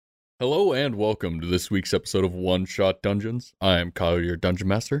Hello and welcome to this week's episode of One Shot Dungeons. I am Kyle, your Dungeon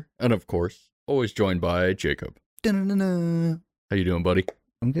Master, and of course, always joined by Jacob. Da-na-na-na. How you doing, buddy?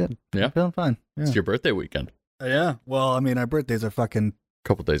 I'm good. Yeah? I'm feeling fine. Yeah. It's your birthday weekend. Yeah. Well, I mean, our birthdays are fucking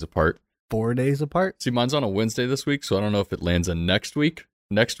Couple days apart. 4 days apart. See, mine's on a Wednesday this week, so I don't know if it lands in next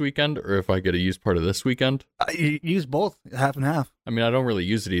weekend, or if I get to use part of this weekend. You use both, half and half. I mean, I don't really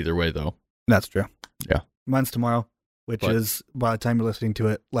use it either way, though. That's true. Yeah. Mine's tomorrow, which is, by the time you're listening to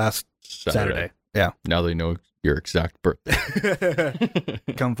it, last Saturday. Yeah. Now they know your exact birthday.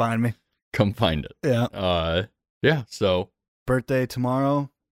 Come find me. Come find it. Yeah. Yeah, so. Birthday tomorrow.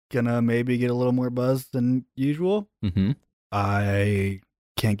 Gonna maybe get a little more buzz than usual. Mm-hmm. I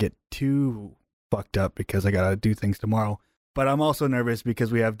can't get too fucked up because I gotta do things tomorrow. But I'm also nervous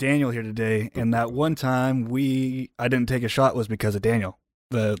because we have Daniel here today, and that one time I didn't take a shot was because of Daniel.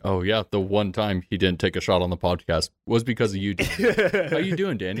 The one time he didn't take a shot on the podcast was because of you. How you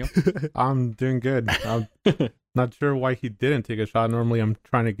doing, Daniel? I'm doing good. I'm not sure why he didn't take a shot. Normally, I'm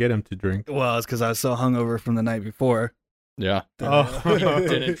trying to get him to drink. Well, it's because I was so hungover from the night before. Yeah.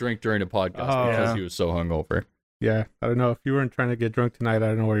 Didn't drink during a podcast because he was so hungover. Yeah, I don't know. If you weren't trying to get drunk tonight, I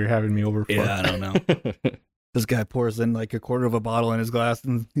don't know what you're having me over for. Yeah, I don't know. This guy pours in like a quarter of a bottle in his glass,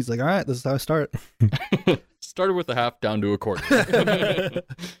 and he's like, all right, this is how I start. Started with a half, down to a quarter.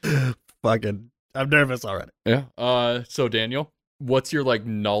 Fucking, I'm nervous already. Yeah. So, Daniel, what's your,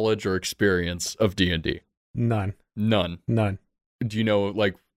 knowledge or experience of D&D? None. None. Do you know,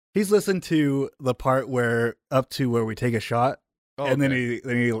 He's listened to the part where we take a shot, and then he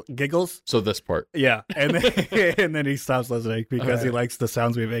giggles. So this part. Yeah, and then, and then he stops listening because he likes the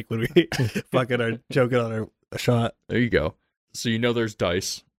sounds we make when we fucking are choking on a shot. There you go. So you know there's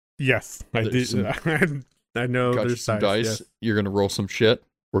dice. Yes, I do. I know Got there's some dice. Yes. You're gonna roll some shit.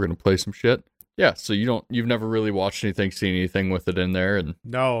 We're gonna play some shit. Yeah. So you've never really watched anything, seen anything with it in there, and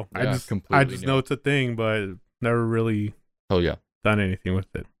no, yeah, I just know it's a thing, but never really. Oh yeah. Done anything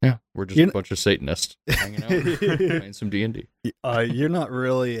with it. Yeah, we're just a bunch of Satanists hanging out playing some D&D. You're not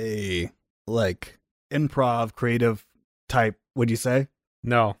really a improv creative type, would you say?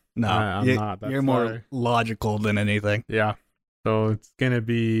 No, I'm not. That's you're more logical than anything. Yeah, so it's gonna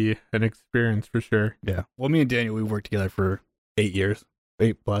be an experience for sure. Yeah. Well, me and Daniel, we worked together for 8 years,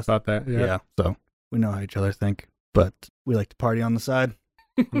 8+. About that. Yeah. So we know how each other think, but we like to party on the side.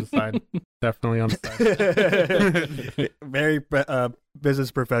 On the side. Definitely on the side. Very business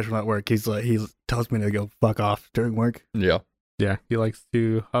professional at work. He tells me to go fuck off during work. Yeah. Yeah, he likes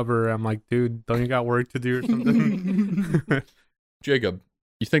to hover. I'm like, dude, don't you got work to do or something? Jacob,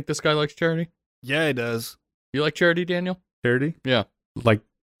 you think this guy likes charity? Yeah, he does. You like charity, Daniel? Charity? Yeah. Like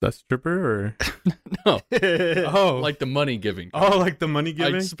the stripper or? No. Oh. Like the money giving. Oh, like the money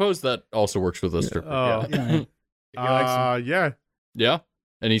giving? I suppose that also works with a stripper. Oh. Yeah. Yeah. Yeah?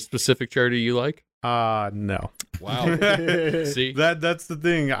 Any specific charity you like? No. Wow. See? That's the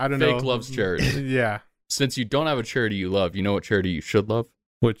thing. I don't know. Fake loves charity. Yeah. Since you don't have a charity you love, you know what charity you should love?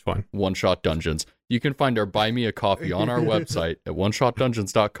 Which one? One Shot Dungeons. You can find our Buy Me a Coffee on our website at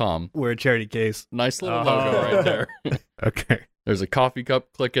oneshotdungeons.com. We're a charity case. Nice little logo right there. Okay. There's a coffee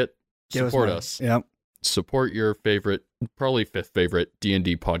cup. Click it. Support us. Yep. Support your favorite, probably fifth favorite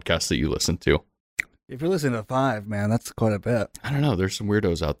D&D podcast that you listen to. If you're listening to 5, man, that's quite a bit. I don't know. There's some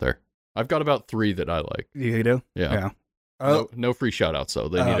weirdos out there. I've got about 3 that I like. You do? Yeah. Oh. No free shout-outs, though.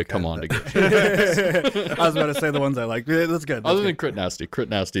 They need to come on to get I was about to say the ones I like. That's good. Other than Crit Nasty. Crit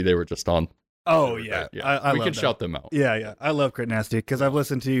Nasty, they were just on. Oh, yeah. I we love can them. shout them out. Yeah. I love Crit Nasty because I've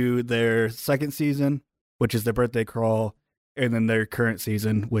listened to their second season, which is the birthday crawl, and then their current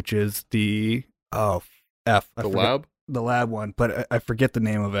season, which is the lab? The lab one, but I forget the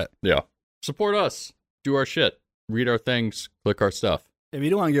name of it. Yeah. Support us. Do our shit. Read our things. Click our stuff. If you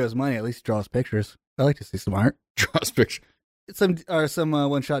don't want to give us money, at least draw us pictures. I like to see some art. Draw us pictures. Some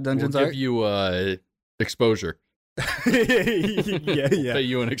One-Shot Dungeons we'll art. give you exposure. Yeah. Pay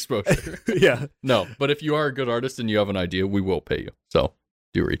you an exposure. Yeah. No, but if you are a good artist and you have an idea, we will pay you. So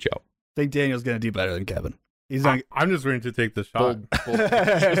do reach out. I think Daniel's going to do better than Kevin. I'm just ready to take the shot. Just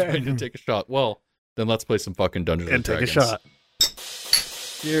ready to take a shot. Well, then let's play some fucking Dungeons and Dragons. Take a shot.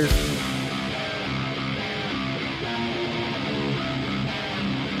 Cheers.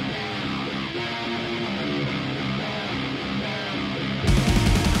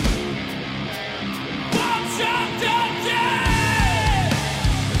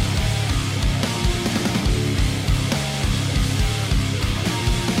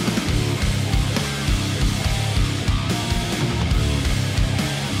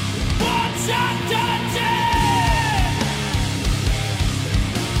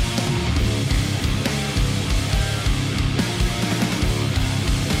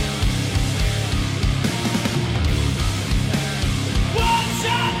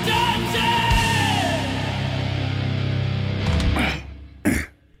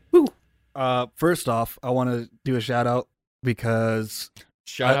 First off, I want to do a shout out because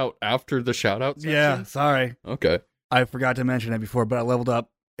Shout out after the shout out section? yeah, sorry, Okay. I forgot to mention it before, but I leveled up,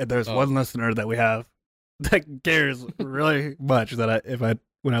 and there's one listener that we have that cares really much that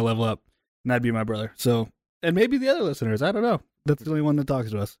when I level up, and that'd be my brother. So, and maybe the other listeners, I don't know. That's the only one that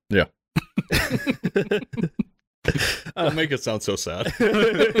talks to us. Yeah. Don't make it sound so sad.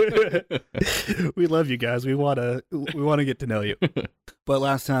 We love you guys. We wanna get to know you. But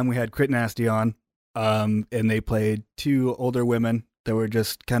last time we had Crit Nasty on, and they played two older women that were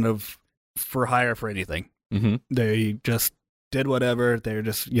just kind of for hire for anything. Mm-hmm. They just did whatever. They're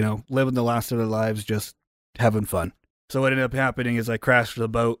just living the last of their lives, just having fun. So what ended up happening is I crashed the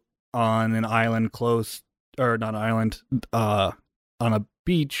boat on an island not an island, on a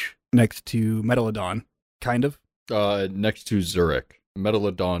beach next to Megalodon, kind of. Next to Zurich.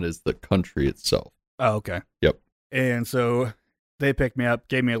 Megalodon is the country itself. Oh, okay. Yep. And so they picked me up,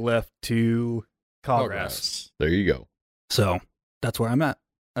 gave me a lift to Tallgrass. There you go. So that's where I'm at.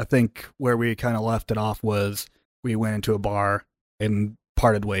 I think where we kind of left it off was we went into a bar and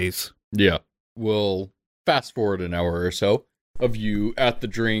parted ways. Yeah. We'll fast forward an hour or so of you at the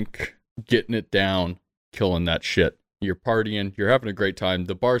drink, getting it down, killing that shit. You're partying, you're having a great time.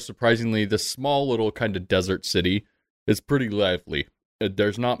 The bar, surprisingly, this small little kind of desert city is pretty lively.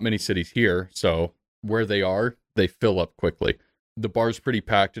 There's not many cities here, so where they are, they fill up quickly. The bar's pretty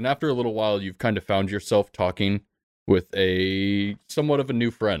packed, and after a little while, you've kind of found yourself talking with a somewhat of a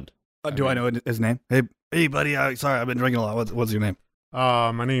new friend. Do I know his name? Hey, buddy. Sorry, I've been drinking a lot. What's your name?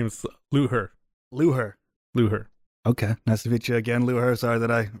 My name's Luher. Luher. Okay, nice to meet you again, Luher. Sorry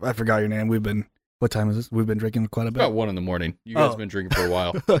that I forgot your name. What time is this? We've been drinking quite a bit. About 1 a.m. You guys have been drinking for a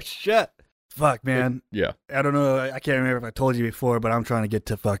while. Oh, shit. Fuck, man. Yeah. I don't know. I can't remember if I told you before, but I'm trying to get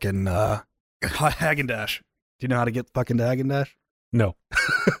to fucking Hagendash. Do you know how to get fucking to Hagendash? No.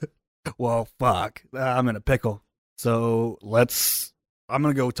 Well, fuck. I'm in a pickle. So I'm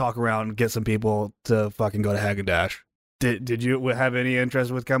going to go talk around and get some people to fucking go to Hagendash. Did you have any interest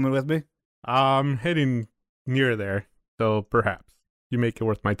with coming with me? I'm heading near there, so perhaps you make it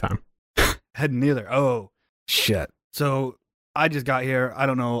worth my time. Heading neither. Oh, shit. So I just got here. I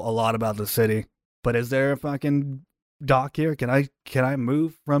don't know a lot about the city, but is there a fucking dock here? Can I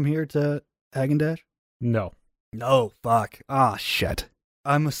move from here to Hagendash? No. No, fuck. Ah, shit.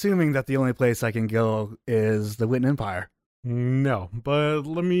 I'm assuming that the only place I can go is the Witten Empire. No, but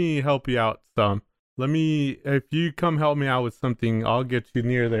let me help you out some. If you come help me out with something, I'll get you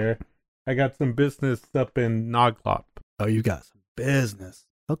near there. I got some business up in Noglop. Oh, you got some business.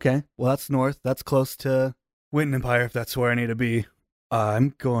 Okay, well, that's north. That's close to Witten Empire, if that's where I need to be.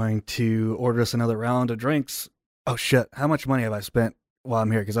 I'm going to order us another round of drinks. Oh, shit. How much money have I spent while I'm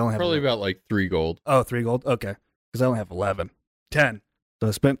here? Because I only have Probably about like 3 gold. Oh, 3 gold? Okay. Because I only have 11. 10. So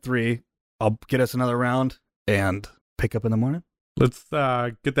I spent 3. I'll get us another round and pick up in the morning. Let's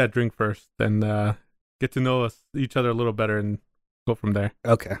get that drink first and get to know each other a little better and go from there.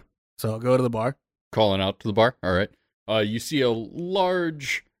 Okay. So I'll go to the bar. Calling out to the bar. All right. You see a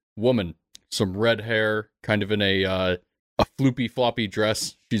large woman, some red hair, kind of in a floopy floppy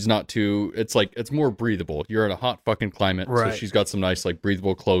dress. She's not too. It's more breathable. You're in a hot fucking climate, right. So she's got some nice like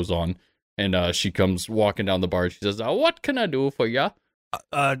breathable clothes on, and she comes walking down the bar. She says, "What can I do for ya?"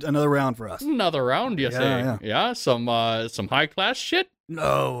 Another round for us. Another round, you say? Yeah. Some high class shit.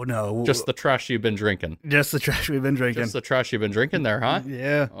 No. Just the trash you've been drinking. Just the trash we've been drinking. Just the trash you've been drinking there, huh?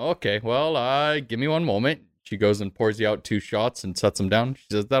 Yeah. Okay. Well, give me one moment. She goes and pours you out 2 shots and sets them down. She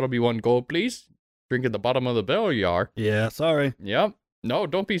says, "That'll be 1 gold, please. Drink at the bottom of the bill, you are." Yeah, sorry. Yep. No,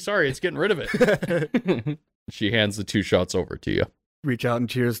 don't be sorry. It's getting rid of it. She hands the 2 shots over to you. Reach out and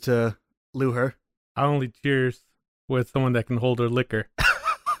cheers to Luher. I only cheers with someone that can hold her liquor.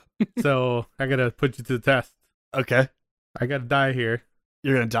 So I gotta put you to the test. Okay. I gotta die here.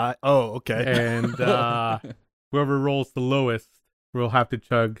 You're gonna die? Oh, okay. And whoever rolls the lowest will have to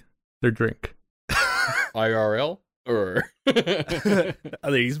chug their drink. IRL? Or I think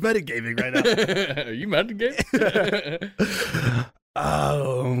he's metagaming right now. Are you metagaming?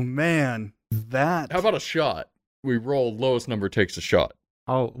 Oh man, that. How about a shot? We roll, lowest number takes a shot.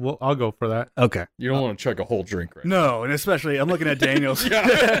 I'll go for that. Okay. You don't want to chug a whole drink, right? now. No, and especially I'm looking at Daniel's.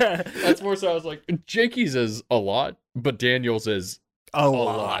 Yeah, that's more so. I was like, Jakey's is a lot, but Daniel's is a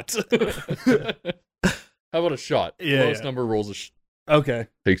lot. How about a shot? Yeah, Lowest number rolls Okay.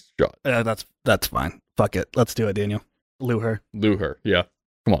 takes a shot. That's fine. Fuck it. Let's do it, Daniel. Luher. Yeah.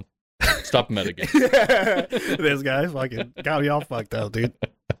 Come on. Stop metagaming. This guy fucking got me all fucked up, dude.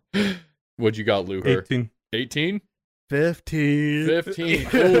 What'd you got, Luher? 18? 15. 15.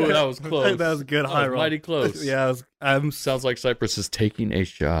 Oh, that was close. That was a good high roll. Mighty close. Yeah, Sounds like Cypress is taking a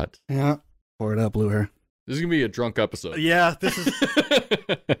shot. Yeah. Pour it up, Luher. This is gonna be a drunk episode. Yeah, this is.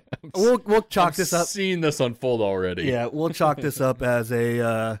 We'll chalk this up. Seeing this unfold already. Yeah, we'll chalk this up as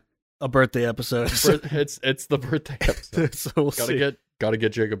a birthday episode. It's the birthday episode. So we'll gotta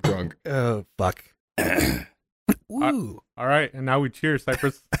get Jacob drunk. Oh fuck. Woo. All right, and now we cheers,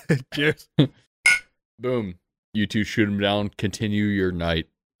 Cypress. Cheers. Boom. You two shoot him down. Continue your night.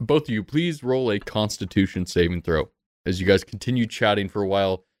 Both of you, please roll a Constitution saving throw. As you guys continue chatting for a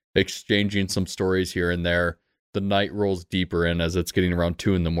while, exchanging some stories here and there, the night rolls deeper in as it's getting around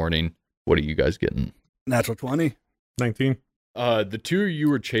 2 a.m. What are you guys getting? Natural 20. 19. The two of you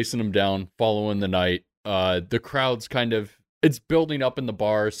were chasing him down, following the night. The crowd's kind of, it's building up in the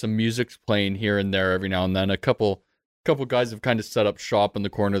bar. Some music's playing here and there every now and then. A couple guys have kind of set up shop in the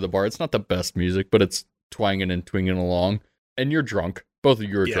corner of the bar. It's not the best music, but it's twanging and twinging along. And you're drunk. Both of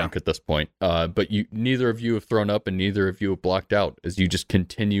you are drunk at this point. But neither of you have thrown up and neither of you have blacked out as you just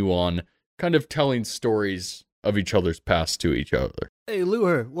continue on kind of telling stories of each other's past to each other. Hey,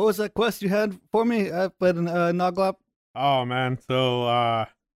 Luher, what was that quest you had for me at Noglop? Oh, man. So,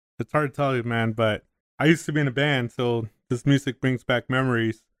 it's hard to tell you, man, but I used to be in a band, so this music brings back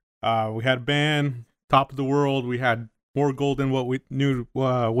memories. We had a band, top of the world. We had more gold than what we knew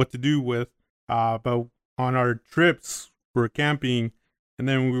what to do with. But on our trips, we were camping, and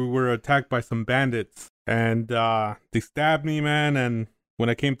then we were attacked by some bandits. And they stabbed me, man, and when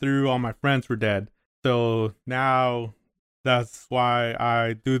I came through, all my friends were dead. So now that's why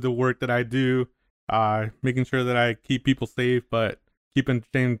I do the work that I do, making sure that I keep people safe, but keep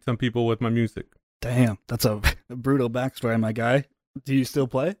entertaining some people with my music. Damn, that's a brutal backstory, my guy. Do you still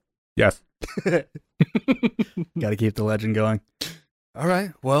play? Yes. Gotta keep the legend going. All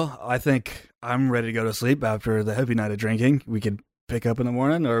right, well, I think I'm ready to go to sleep after the heavy night of drinking. We could pick up in the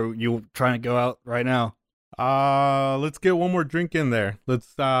morning, or you trying to go out right now? Let's get one more drink in there.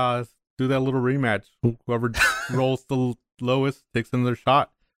 Let's do that little rematch. Whoever rolls the lowest takes another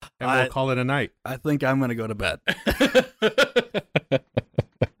shot, and we'll call it a night. I think I'm gonna go to bed.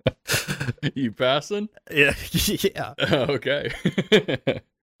 You passing? Yeah. Yeah. Okay.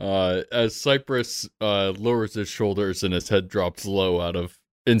 As Cypress lowers his shoulders and his head drops low out of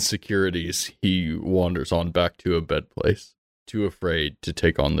insecurities, he wanders on back to a bed place, too afraid to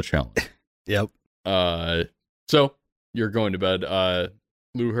take on the challenge. Yep. So you're going to bed.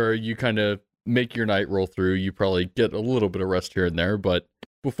 Luher, you kind of make your night roll through. You probably get a little bit of rest here and there, but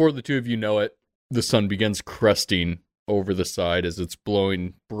before the two of you know it, the sun begins cresting over the side as it's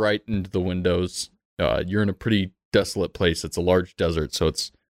blowing bright into the windows. You're in a pretty desolate place. It's a large desert, so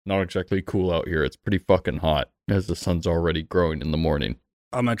it's not exactly cool out here. It's pretty fucking hot as the sun's already growing in the morning.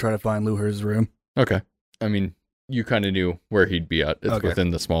 I'm gonna try to find Luher's room. Okay. I mean, you kind of knew where he'd be at. It's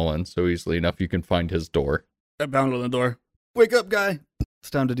within the small end, so easily enough you can find his door. I pound on the door. Wake up, guy. It's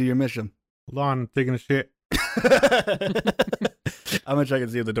time to do your mission. Hold on, I'm taking a shit. I'm gonna check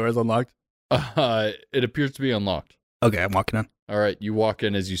and see if the door is unlocked. It appears to be unlocked. Okay, I'm walking in. All right, you walk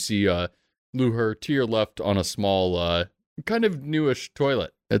in as you see Luher to your left on a small, kind of newish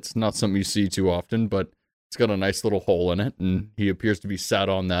toilet. It's not something you see too often, but it's got a nice little hole in it, and he appears to be sat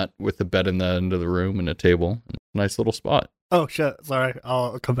on that with a bed in the end of the room and a table. Nice little spot. Oh, shit. Sorry.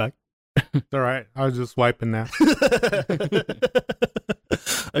 I'll come back. It's all right. I was just wiping now.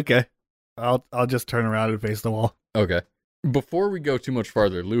 Okay. I'll just turn around and face the wall. Okay. Before we go too much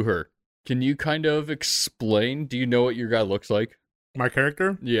farther, Luher, can you kind of explain? Do you know what your guy looks like? My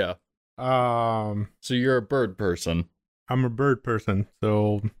character? Yeah. So you're a bird person. I'm a bird person.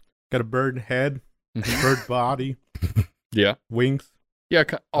 So got a bird head, bird body. Yeah. Wings. Yeah,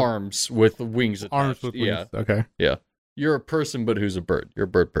 arms with wings attached. Arms with wings. Yeah. Okay. Yeah. You're a person, but who's a bird? You're a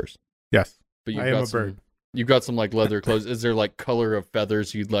bird person. Yes. But I am a bird. You've got some like leather clothes. Is there like color of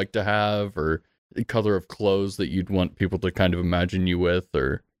feathers you'd like to have, or color of clothes that you'd want people to kind of imagine you with,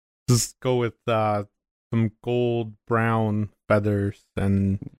 or just go with some gold brown feathers,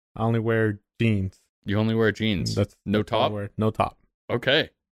 and I only wear jeans. You only wear jeans. That's no top. No top.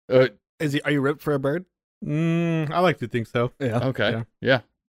 Okay. Are you ripped for a bird? I like to think so. Yeah. Okay. Yeah.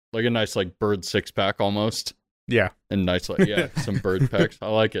 Like a nice like bird 6-pack almost. Yeah. And nice like some bird pecs. I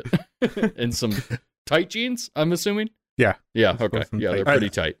like it. And some tight jeans, I'm assuming. Yeah. Yeah. Okay. Yeah, they're pretty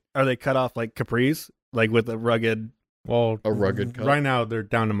tight. Are they cut off like capris, like with a rugged? Well, a rugged cut. Right now they're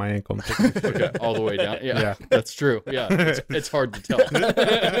down to my ankle. Okay, all the way down. Yeah, that's true. Yeah, it's hard to tell.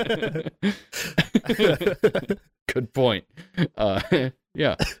 Good point.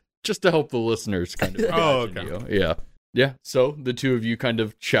 Yeah, just to help the listeners kind of. Oh, okay. You. Yeah. So the two of you kind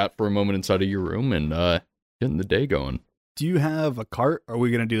of chat for a moment inside of your room and getting the day going. Do you have a cart? Or are we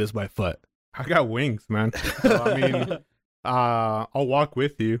gonna do this by foot? I got wings, man. So, I mean, I'll walk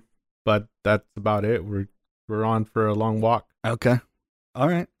with you. but that's about it. We're on for a long walk. Okay. All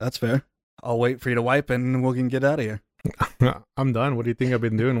right. That's fair. I'll wait for you to wipe and we can get out of here. I'm done. What do you think I've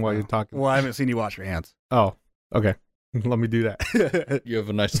been doing while you're talking? Well, I haven't seen you wash your hands. Oh, okay. Let me do that. You have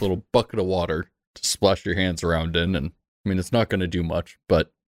a nice little bucket of water to splash your hands around in, and I mean, it's not going to do much,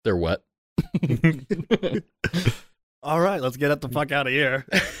 but they're wet. All right, let's get the fuck out of here.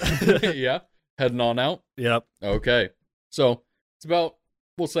 Yeah, heading on out. Yep. Okay, so it's about,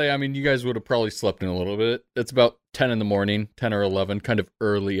 we'll say, I mean, you guys would have probably slept in a little bit. It's about 10 in the morning, 10 or 11, kind of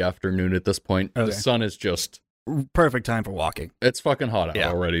early afternoon at this point. Okay. The sun is just, Perfect time for walking. it's fucking hot out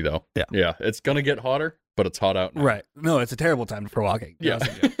already, though. Yeah. It's going to get hotter, but it's hot out now. Right. No, it's a terrible time for walking. Yeah.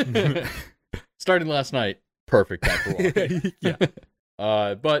 Starting last night, perfect time for walking. Yeah.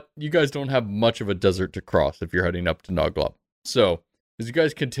 But you guys don't have much of a desert to cross if you're heading up to Noglop. So, as you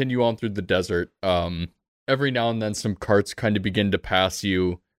guys continue on through the desert, every now and then some carts kind of begin to pass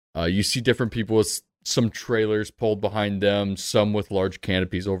you. You see different people with some trailers pulled behind them, some with large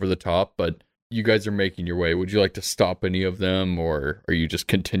canopies over the top, but you guys are making your way. Would you like to stop any of them, or are you just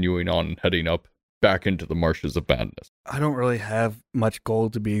continuing on and heading up back into the marshes of madness? I don't really have much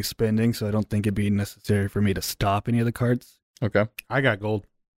gold to be spending, so I don't think it'd be necessary for me to stop any of the carts. Okay. I got gold.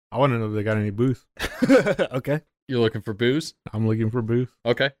 I want to know if they got any booze. Okay. You're looking for booze? I'm looking for booze.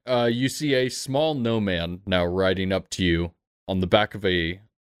 Okay. You see a small no-man now riding up to you on the back of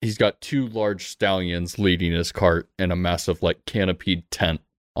he's got two large stallions leading his cart and a massive, like, canopied tent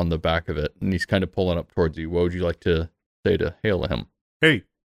on the back of it. And he's kind of pulling up towards you. What would you like to say to hail him? Hey,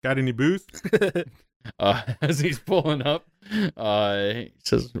 got any booze? As he's pulling up, he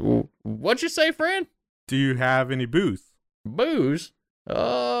says, "What'd you say, friend? Do you have any booze? Booze?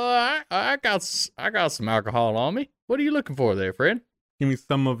 I got some alcohol on me. What are you looking for there, friend? Give me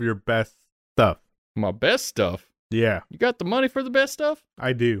some of your best stuff. My best stuff? Yeah, You got the money for the best stuff?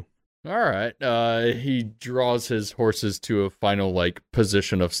 I do. All right." He draws his horses to a final, like,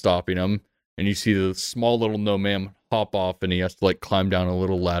 position of stopping them, and you see the small little no-man hop off, and he has to, like, climb down a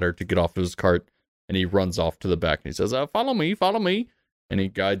little ladder to get off of his cart, and he runs off to the back, and he says, follow me, and he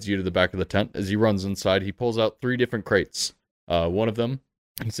guides you to the back of the tent. As he runs inside, he pulls out 3 different crates. One of them,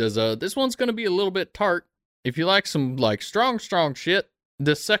 he says, this one's going to be a little bit tart. If you like some, like, strong shit,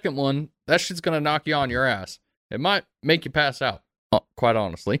 this second one, that shit's going to knock you on your ass. It might make you pass out, quite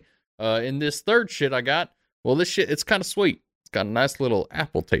honestly. In this third shit I got, well, this shit, it's kind of sweet. It's got a nice little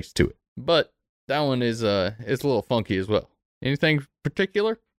apple taste to it. But that one is it's a little funky as well. Anything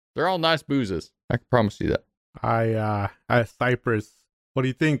particular? They're all nice boozes. I can promise you that. I Cypress. What do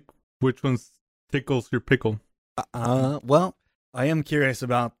you think? Which one tickles your pickle? Well, I am curious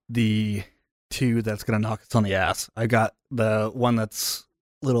about the 2 that's gonna knock us on the ass. I got the one that's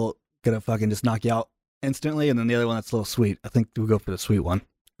little gonna fucking just knock you out instantly, and then the other one that's a little sweet. I think we'll go for the sweet one.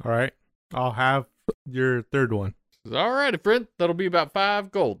 All right, I'll have your third one. All right, friend. That'll be about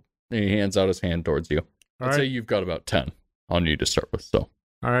 5 gold. And he hands out his hand towards you. I'd say you've got about 10 on you to start with. So,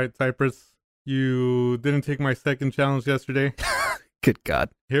 all right, Cypress. You didn't take my second challenge yesterday. Good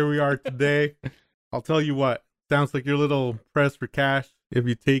God. Here we are today. I'll tell you what. Sounds like you're a little pressed for cash. If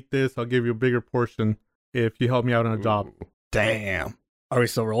you take this, I'll give you a bigger portion if you help me out on a job. Damn. Are we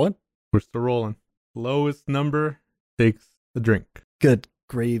still rolling? We're still rolling. Lowest number takes a drink. Good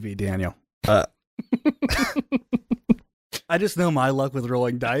gravy, Daniel. I just know my luck with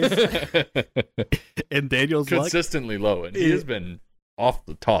rolling dice. And Daniel's consistently low, and he has been off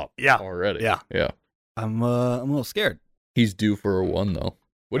the top already. Yeah. I'm a little scared. He's due for a 1, though.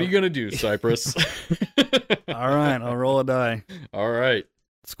 What are you going to do, Cypress? All right, I'll roll a die. All right.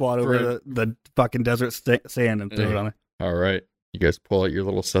 Squat over the fucking desert sand and throw it on it. All right. You guys pull out your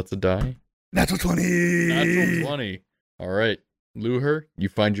little sets of die. Natural 20! Natural 20. All right. Luher, you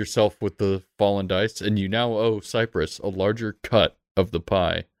find yourself with the fallen dice, and you now owe Cypress a larger cut of the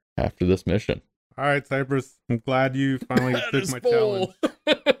pie after this mission. All right, Cypress. I'm glad you finally took my challenge.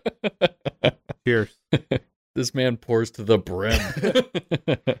 Cheers. This man pours to the brim.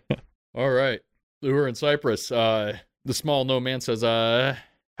 All right. Luher and Cypress, the small no man says,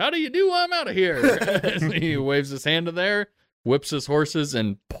 how do you do? I'm out of here. He waves his hand in there, whips his horses,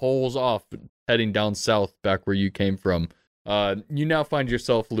 and pulls off, heading down south back where you came from. You now find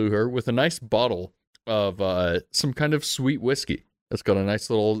yourself, Luher, with a nice bottle of some kind of sweet whiskey. It's got a nice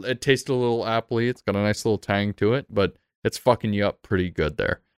little, it tastes a little appley. It's got a nice little tang to it, but it's fucking you up pretty good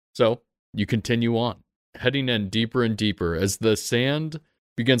there. So you continue on, heading in deeper and deeper as the sand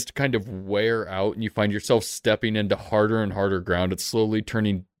begins to kind of wear out and you find yourself stepping into harder and harder ground. It's slowly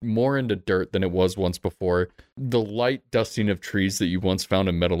turning more into dirt than it was once before. The light dusting of trees that you once found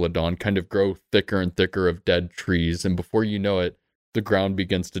in Megalodon kind of grow thicker and thicker of dead trees, and before you know it, the ground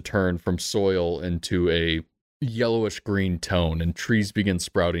begins to turn from soil into a yellowish green tone, and trees begin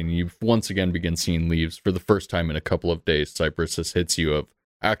sprouting, and you once again begin seeing leaves. For the first time in a couple of days, Cypress has hits you of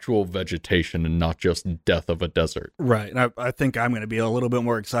actual vegetation and not just death of a desert. Right. And I think I'm going to be a little bit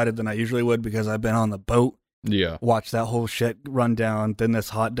more excited than I usually would because I've been on the boat, watched that whole shit run down, then this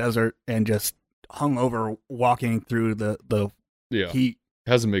hot desert, and just hung over walking through the heat.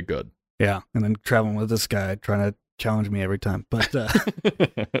 Hasn't been good. Yeah. And then traveling with this guy trying to challenge me every time. But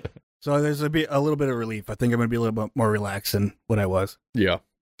so there's a little bit of relief. I think I'm going to be a little bit more relaxed than what I was. Yeah.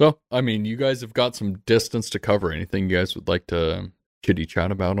 So, I mean, you guys have got some distance to cover. Anything you guys would like to chitty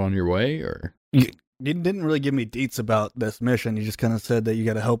chat about on your way, or? You didn't really give me deets about this mission. You just kind of said that you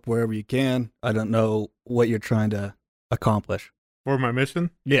got to help wherever you can. I don't know what you're trying to accomplish. For my mission?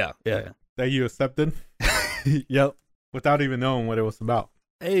 Yeah. That you accepted? Yep. Without even knowing what it was about.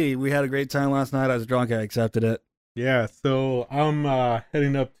 Hey, we had a great time last night. I was drunk. I accepted it. Yeah, so I'm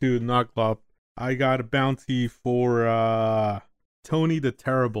heading up to Knocklopp. I got a bounty for Tony the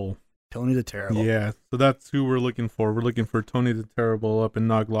Terrible. Tony the Terrible. Yeah, so that's who we're looking for. We're looking for Tony the Terrible up in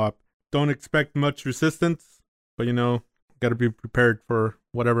Knocklopp. Don't expect much resistance, but got to be prepared for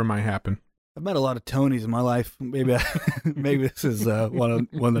whatever might happen. I've met a lot of Tonys in my life. Maybe this is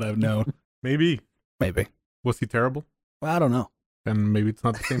one that I've known. Maybe. Was he terrible? Well, I don't know. And maybe it's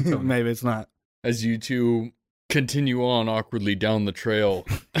not the same Tony. Maybe it's not. As you two continue on awkwardly down the trail,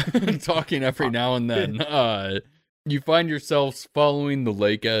 talking every now and then, you find yourselves following the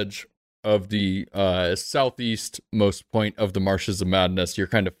lake edge of the southeast-most point of the Marshes of Madness. You're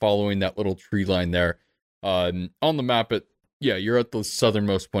kind of following that little tree line there. On the map, you're at the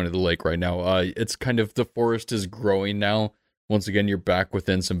southernmost point of the lake right now. It's kind of, the forest is growing now. Once again, you're back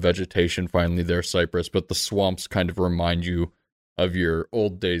within some vegetation finally there, Cypress, but the swamps kind of remind you of your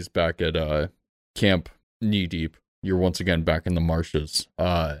old days back at Camp Knee Deep. You're once again back in the marshes.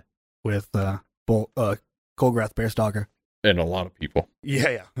 With Colgrath Bearstalker. And a lot of people.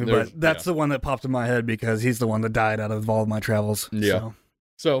 Yeah. But that's the one that popped in my head because he's the one that died out of all of my travels. Yeah.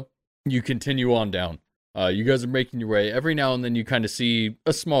 So you continue on down. You guys are making your way. Every now and then you kind of see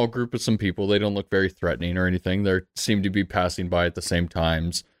a small group of some people. They don't look very threatening or anything. They seem to be passing by at the same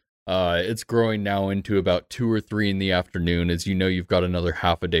times. It's growing now into about 2 or 3 in the afternoon. As you know, you've got another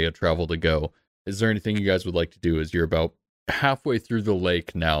half a day of travel to go. Is there anything you guys would like to do? As you're about halfway through the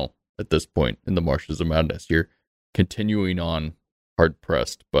lake now at this point in the Marshes of Madness. You're continuing on, hard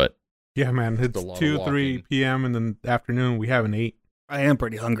pressed, but yeah, man, it's 2-3 p.m. in the afternoon. We haven't ate. I am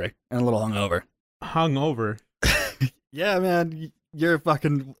pretty hungry and a little hungover. Hungover? Yeah, man, you're a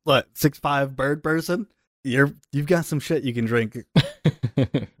fucking 6'5" bird person. You've got some shit you can drink.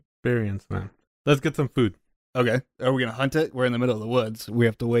 Experience, man. Let's get some food. Okay, are we gonna hunt it? We're in the middle of the woods. We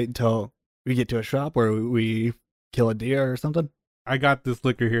have to wait until we get to a shop where we kill a deer or something. I got this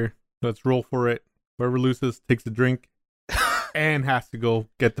liquor here. Let's roll for it. Whoever loses takes a drink and has to go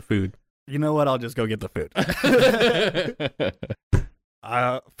get the food. You know what? I'll just go get the food.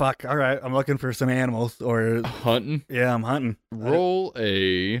 Fuck. All right. I'm looking for some animals or hunting. Yeah, I'm hunting. Roll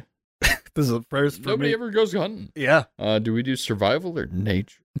a. This is a first for Nobody me. ever goes hunting. Yeah. Do we do survival or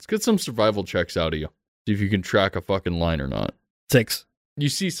nature? Let's get some survival checks out of you. See if you can track a fucking line or not. 6. You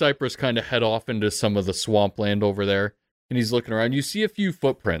see Cypress kind of head off into some of the swampland over there, and he's looking around. You see a few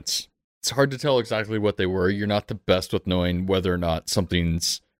footprints. It's hard to tell exactly what they were. You're not the best with knowing whether or not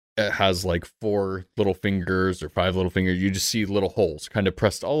something's has like 4 little fingers or 5 little fingers. You just see little holes kind of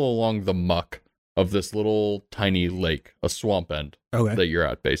pressed all along the muck of this little tiny lake, a swamp end that you're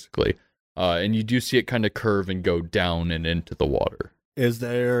at, basically. And you do see it kind of curve and go down and into the water. Is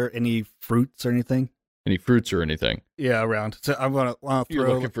there any fruits or anything? Any fruits or anything? Yeah, around. So I'm gonna throw. You're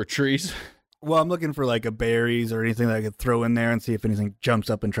looking for trees? Well, I'm looking for like a berries or anything that I could throw in there and see if anything jumps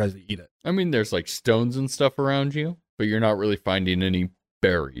up and tries to eat it. I mean, there's like stones and stuff around you, but you're not really finding any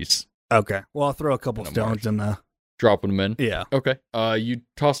berries. Okay. Well, I'll throw a couple stones in the... Dropping them in? Yeah. Okay. You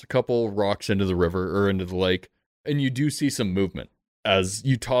toss a couple rocks into the river or into the lake, and you do see some movement. As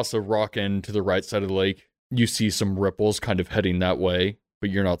you toss a rock into the right side of the lake, you see some ripples kind of heading that way,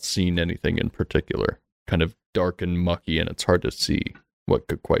 but you're not seeing anything in particular. Kind of dark and mucky, and it's hard to see what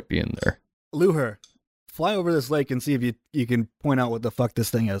could quite be in there. Luher, fly over this lake and see if you can point out what the fuck this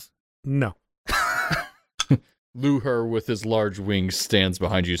thing is. No. Luher, with his large wings, stands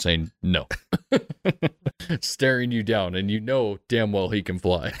behind you saying no. Staring you down, and you know damn well he can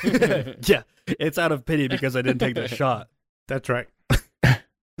fly. Yeah, it's out of pity because I didn't take the shot. That's right.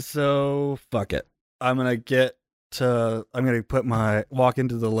 So, fuck it. I'm going to walk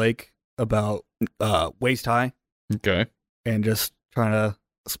into the lake about waist high. Okay. And just trying to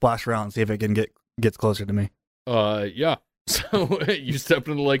splash around and see if it can gets closer to me. Yeah. So you step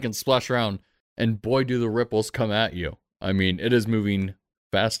into the lake and splash around, and boy, do the ripples come at you. I mean, it is moving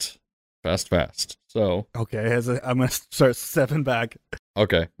fast. So, Okay, I'm going to start stepping back.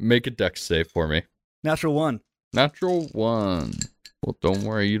 okay, make a dex save for me. Natural 1. Natural 1. Well, don't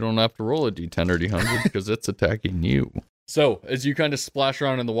worry, you don't have to roll a d10 or d100 because it's attacking you. So, as you kind of splash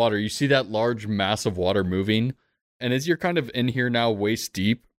around in the water, you see that large mass of water moving, and as you're kind of in here now, waist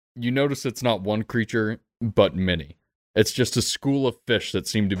deep, you notice it's not one creature, but many. It's just a school of fish that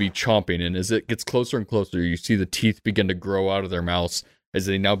seem to be chomping, and as it gets closer and closer, you see the teeth begin to grow out of their mouths as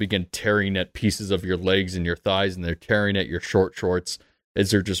they now begin tearing at pieces of your legs and your thighs, and they're tearing at your short shorts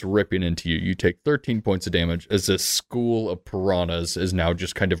as they're just ripping into you. You take 13 points of damage as this school of piranhas is now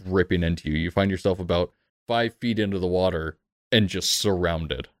just kind of ripping into you. You find yourself about 5 feet into the water and just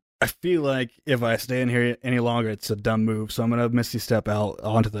surrounded. I feel like if I stay in here any longer, it's a dumb move, so I'm going to Misty Step out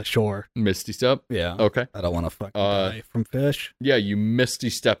onto the shore. Misty step? Yeah. Okay. I don't want to fucking die from fish. Yeah, you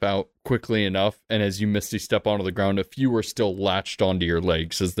misty step out quickly enough, and as you misty step onto the ground, a few are still latched onto your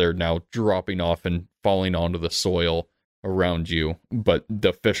legs as they're now dropping off and falling onto the soil around you, but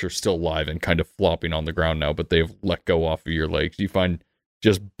the fish are still live and kind of flopping on the ground now, but they've let go off of your legs. You find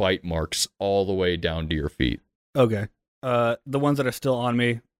just bite marks all the way down to your feet. Okay. The ones that are still on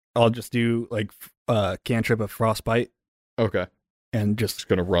me, I'll just do like cantrip of frostbite Okay. and Just just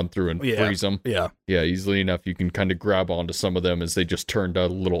gonna run through and freeze them. yeah. Yeah, easily enough. You can kind of grab onto some of them as they just turn to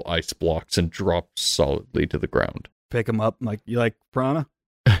little ice blocks and drop solidly to the ground. Pick them up. Like, you like piranha?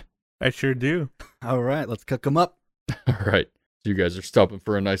 I sure do. All right, let's cook them up. All right. So you guys are stopping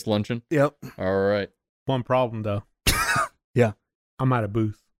for a nice luncheon? Yep. All right. One problem though. Yeah. I'm out of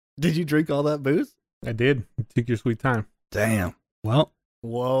booze. Did you drink all that booze? I did. Take your sweet time. Damn. Well,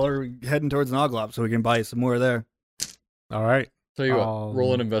 we're heading towards Noglop, so we can buy you some more there. All right. Tell you what,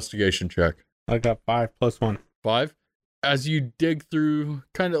 roll an investigation check. I got 5 + 1. 5. As you dig through,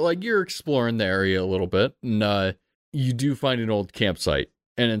 kind of like you're exploring the area a little bit, and you do find an old campsite.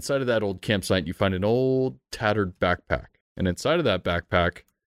 And inside of that old campsite, you find an old tattered backpack. And inside of that backpack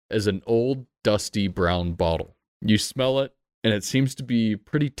is an old dusty brown bottle. You smell it, and it seems to be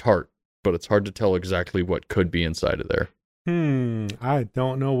pretty tart, but it's hard to tell exactly what could be inside of there. I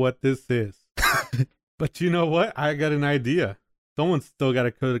don't know what this is. But you know what? I got an idea. Someone's still got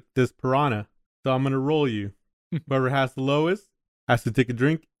to cook this piranha. So I'm going to roll you. Whoever has the lowest has to take a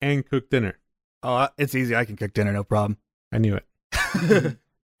drink and cook dinner. Oh, it's easy. I can cook dinner, no problem. I knew it.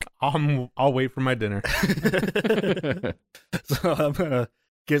 I'll wait for my dinner. So I'm gonna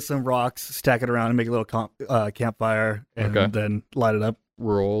get some rocks, stack it around, and make a little campfire, and Okay. then light it up.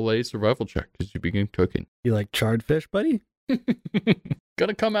 Roll a survival check as you begin cooking. You like charred fish, buddy?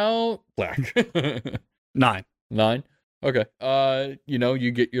 Gonna come out black. 9. 9. Okay.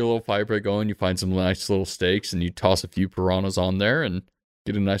 You get your little fire pit going, you find some nice little steaks, and you toss a few piranhas on there and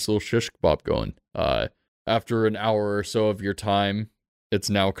get a nice little shish kebab going. After an hour or so of your time, it's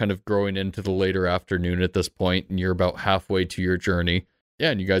now kind of growing into the later afternoon at this point, and you're about halfway to your journey. Yeah,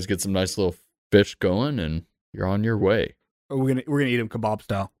 and you guys get some nice little fish going, and you're on your way. We're gonna eat them kebab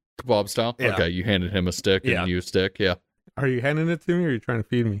style. Kebab style? Yeah. Okay, you handed him a stick Yeah. and you a stick, yeah. Are you handing it to me or are you trying to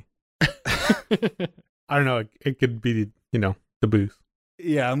feed me? I don't know. It could be, the booze.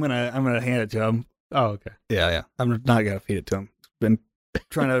 Yeah, I'm gonna hand it to him. Oh, okay. Yeah. I'm not gonna feed it to him. Been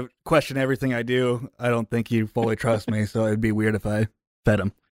trying to question everything I do. I don't think he fully trusts me, so it'd be weird if I fed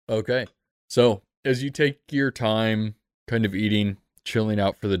him. Okay. So, as you take your time kind of eating, chilling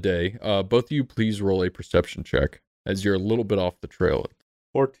out for the day, both of you please roll a perception check as you're a little bit off the trail.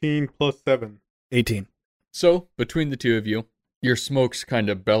 14 + 7. 18. So, between the two of you, your smoke's kind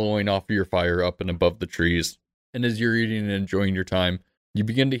of bellowing off of your fire up and above the trees. And as you're eating and enjoying your time, you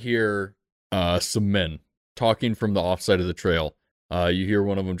begin to hear some men talking from the offside of the trail. You hear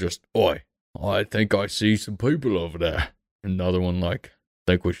one of them just, "Oi, I think I see some people over there." Another one like,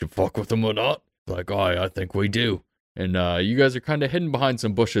 "Think we should fuck with them or not?" Like, "I think we do." And you guys are kind of hidden behind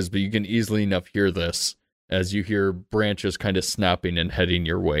some bushes, but you can easily enough hear this as you hear branches kind of snapping and heading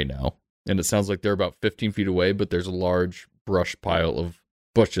your way now. And it sounds like they're about 15 feet away, but there's a large brush pile of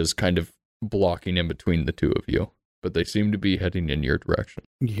bushes kind of blocking in between the two of you. But they seem to be heading in your direction.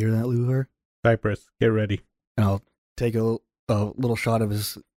 You hear that, Luher? Cypress, get ready. And I'll take a little shot of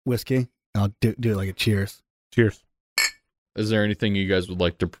his whiskey, and I'll do it like a cheers. Cheers. Is there anything you guys would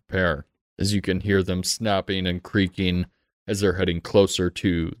like to prepare? As you can hear them snapping and creaking as they're heading closer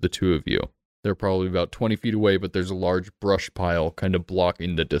to the two of you. They're probably about 20 feet away, but there's a large brush pile kind of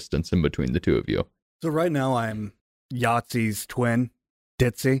blocking the distance in between the two of you. So right now I'm Yahtzee's twin,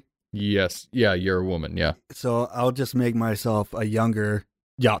 Ditzy. Yes. Yeah, you're a woman. Yeah. So I'll just make myself a younger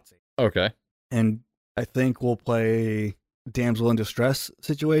Yahtzee. Okay. And I think we'll play damsel in distress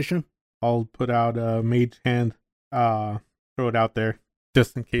situation. I'll put out a mage hand, throw it out there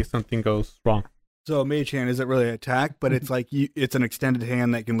just in case something goes wrong. So mage hand isn't really an attack, but it's like it's an extended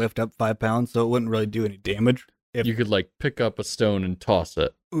hand that can lift up 5 pounds, so it wouldn't really do any damage. If You could like pick up a stone and toss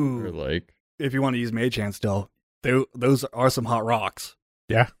it. ooh, Or like, if you want to use mage hand still, those are some hot rocks.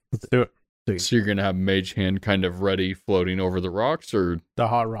 Yeah, let's do it. so you're gonna have mage hand kind of ready floating over the rocks, or The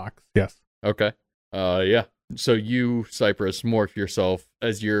hot rocks, yes. okay. Yeah. So you, Cypress, morph yourself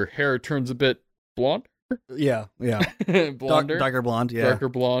as your hair turns a bit blonde. Yeah. Blonder. Darker blonde, yeah. Darker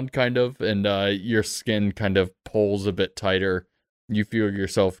blonde, kind of, and your skin kind of pulls a bit tighter. You feel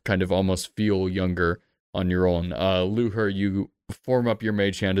yourself kind of almost feel younger on your own. Luher, you form up your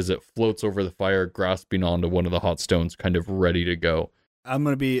mage hand as it floats over the fire, grasping onto one of the hot stones, kind of ready to go. I'm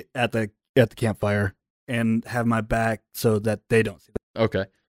gonna be at the campfire and have my back so that they don't see that. Okay.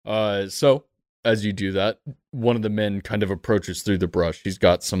 So as you do that, one of the men kind of approaches through the brush. He's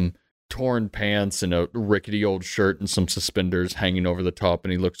got some torn pants and a rickety old shirt and some suspenders hanging over the top,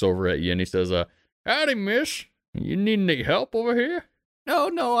 and he looks over at you and he says, howdy, miss. You need any help over here?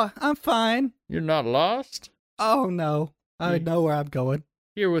 No, I'm fine. You're not lost? Oh no, I know where I'm going.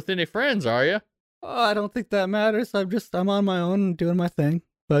 Here with any friends, are you? Oh, I don't think that matters. I'm on my own and doing my thing,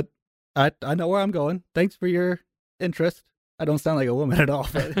 but I know where I'm going. Thanks for your interest. I don't sound like a woman at all.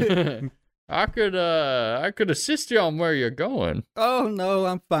 But I could assist you on where you're going. oh no,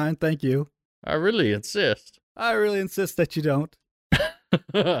 I'm fine. Thank you. I really insist. I really insist that you don't.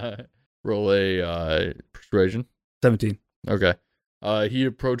 Roll a persuasion. 17. Okay. He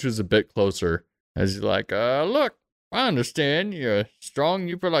approaches a bit closer as he's like, look, I understand you're strong.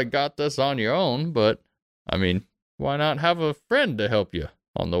 You probably got this on your own, but I mean, why not have a friend to help you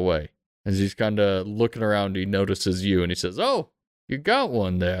on the way? As he's kind of looking around, he notices you and he says, oh, you got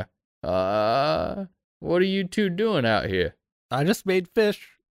one there. What are you two doing out here? I just made fish.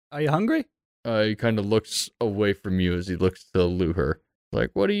 Are you hungry? He kind of looks away from you as he looks to Luher.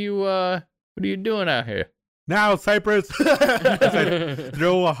 Like, what are you doing out here? Now, Cypress! As I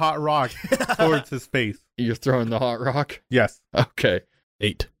throw a hot rock towards his face. You're throwing the hot rock? Yes. Okay.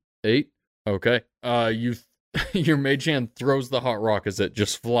 8. 8? Okay. Your mage hand throws the hot rock as it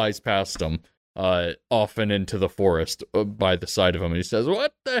just flies past him, off and into the forest by the side of him. And he says,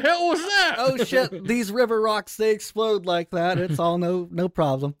 what the hell was that? Oh shit, these river rocks, they explode like that. It's all no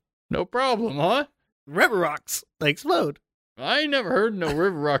problem. No problem, huh? River rocks, they explode. I ain't never heard no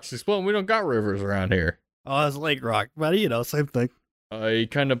river rocks explode. We don't got rivers around here. Oh, it's lake rock, but same thing. He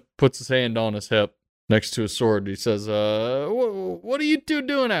kind of puts his hand on his hip next to his sword. He says, what are you two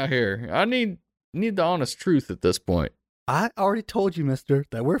doing out here? I need the honest truth at this point. I already told you, mister,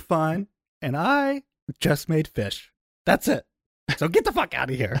 that we're fine, and I just made fish. That's it. So get the fuck out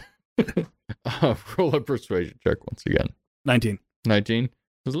of here. Roll a persuasion check once again. 19. 19.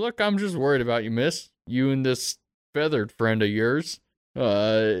 Says, look, I'm just worried about you, miss. You and this feathered friend of yours.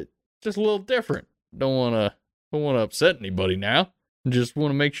 Just a little different. Don't wanna upset anybody now. Just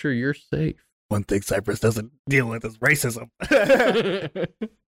want to make sure you're safe. One thing Cypress doesn't deal with is racism.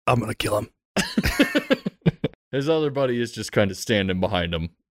 I'm gonna kill him. His other buddy is just kind of standing behind him,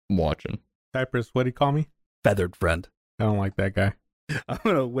 watching. Cypress, what do you call me? Feathered friend. I don't like that guy. I'm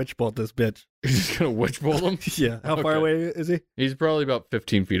gonna witch bolt this bitch. You're just gonna witch bolt him? Yeah. How far Okay. away is he? He's probably about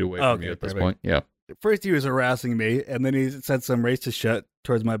 15 feet away from Okay, you at this perfect. point. Yeah. First he was harassing me, and then he said some racist shit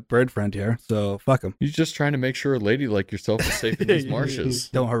towards my bird friend here, so fuck him. He's just trying to make sure a lady like yourself is safe in these marshes.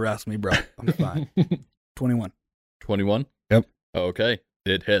 Don't harass me, bro. I'm fine. 21. 21? Yep. Okay.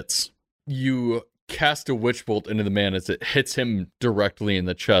 It hits. You cast a witch bolt into the man as it hits him directly in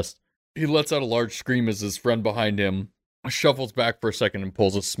the chest. He lets out a large scream as his friend behind him shuffles back for a second and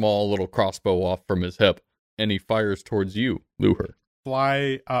pulls a small little crossbow off from his hip, and he fires towards you, Luher.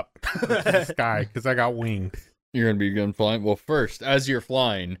 Fly up to the sky because I got wings. You're going to be gun flying? Well, first, as you're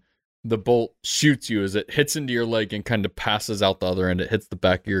flying, the bolt shoots you as it hits into your leg and kind of passes out the other end. It hits the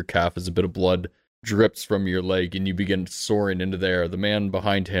back of your calf as a bit of blood drips from your leg, and you begin soaring into the air. The man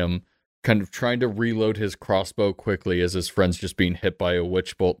behind him kind of trying to reload his crossbow quickly as his friend's just being hit by a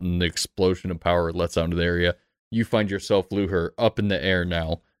witch bolt, and the explosion of power lets out into the area. You find yourself, Luher, up in the air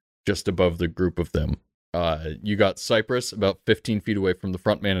now, just above the group of them. You got Cypress about 15 feet away from the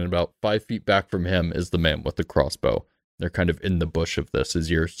front man, and about 5 feet back from him is the man with the crossbow. They're kind of in the bush of this as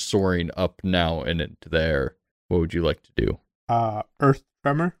you're soaring up now and into the air. What would you like to do? Earth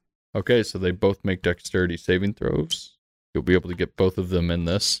tremor. Okay, so they both make dexterity saving throws. You'll be able to get both of them in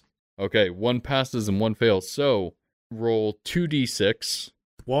this. Okay, one passes and one fails. So roll 2d6.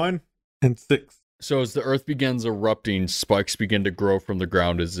 1 and 6. So as the earth begins erupting, spikes begin to grow from the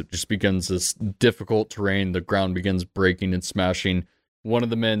ground as it just begins this difficult terrain. The ground begins breaking and smashing. One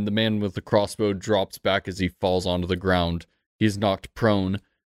of the man with the crossbow, drops back as he falls onto the ground. He's knocked prone.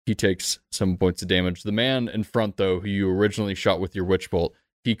 He takes 7 points of damage. The man in front, though, who you originally shot with your witch bolt,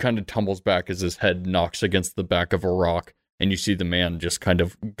 he kind of tumbles back as his head knocks against the back of a rock, and you see the man just kind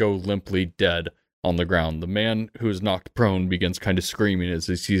of go limply dead on the ground. The man who is knocked prone begins kind of screaming as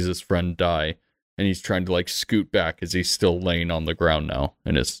he sees his friend die, and he's trying to, like, scoot back as he's still laying on the ground now,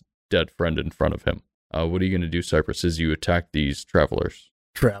 and his dead friend in front of him. What are you going to do, Cypress, as you attack these travelers?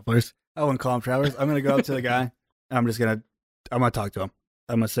 Travelers. I wouldn't call them travelers. I'm going to go up to the guy. I'm going to talk to him.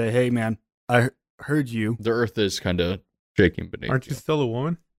 I'm going to say, hey, man, I heard you. The earth is kind of shaking beneath Aren't you still a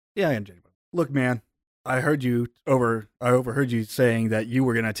woman? Yeah, I am, Jake. Look, man, I overheard you saying that you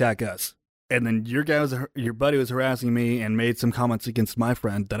were going to attack us. And then your buddy was harassing me and made some comments against my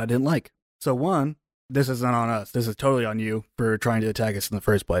friend that I didn't like. So one, this isn't on us. This is totally on you for trying to attack us in the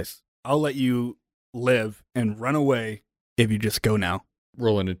first place. I'll let you live and run away if you just go now.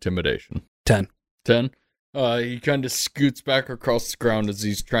 Roll an intimidation. 10. 10? He kind of scoots back across the ground as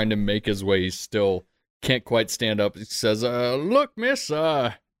he's trying to make his way. He still can't quite stand up. He says, look, miss,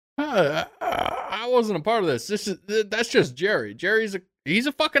 I wasn't a part of this. That's just Jerry. He's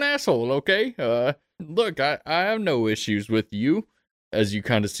a fucking asshole, okay? Look, I have no issues with you. As you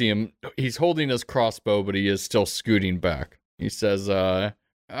kind of see him, he's holding his crossbow, but he is still scooting back. He says, I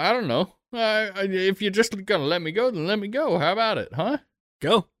don't know. If you're just gonna let me go, then let me go. How about it, huh?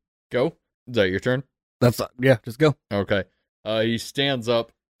 Go. Is that your turn? Yeah, just go. Okay. He stands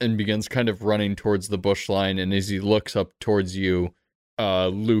up and begins kind of running towards the bush line, and as he looks up towards you,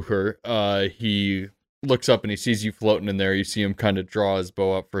 Luher, he looks up and he sees you floating in there. You see him kind of draw his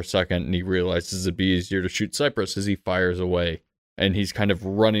bow up for a second, and he realizes it'd be easier to shoot Cypress as he fires away. And he's kind of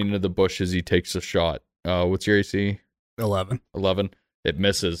running into the bush as he takes a shot. What's your AC? 11. 11. It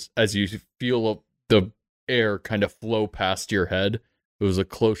misses. As you feel the air kind of flow past your head. It was a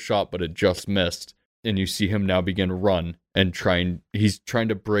close shot, but it just missed. And you see him now begin to run and he's trying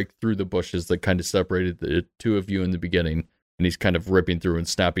to break through the bushes that kind of separated the two of you in the beginning. And he's kind of ripping through and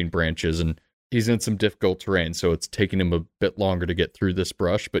snapping branches. And he's in some difficult terrain, so it's taking him a bit longer to get through this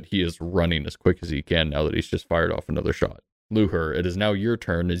brush, but he is running as quick as he can now that he's just fired off another shot. Luher, it is now your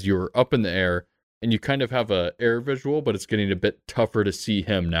turn as you're up in the air, and you kind of have a air visual, but it's getting a bit tougher to see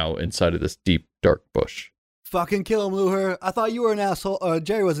him now inside of this deep, dark bush. Fucking kill him, Luher. I thought you were an asshole.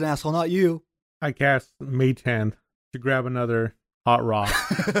 Jerry was an asshole, not you. I cast Mage Hand to grab another hot rock.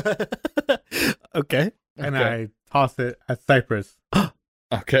 Okay. And I toss it at Cypress.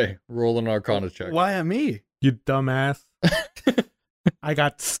 Okay, roll an Arcana check. Why at me? You dumbass. I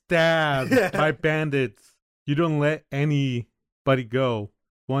got stabbed by bandits. You don't let anybody go.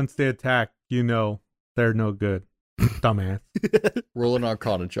 Once they attack, you know they're no good. Dumbass. Roll an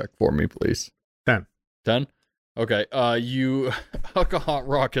Arcana check for me, please. 10. 10? Okay, you huck a hot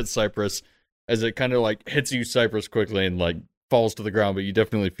rock at Cypress as it kind of like hits you, Cypress, quickly and like falls to the ground, but you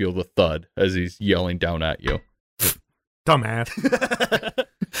definitely feel the thud as he's yelling down at you. Dumbass.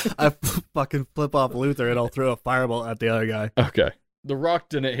 I fucking flip off Luther and I'll throw a fireball at the other guy. Okay. The rock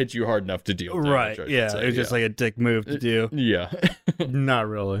didn't hit you hard enough to deal damage, Right, I should yeah. say. It was just like a dick move to do. Yeah. Not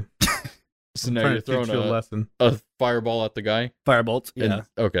really. So I'm now trying you're to teach throwing you a lesson. a fireball at the guy? Firebolts, yeah.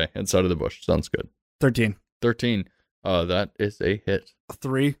 Okay, inside of the bush. Sounds good. 13. 13. That is a hit.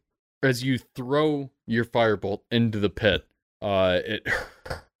 3. As you throw your firebolt into the pit, it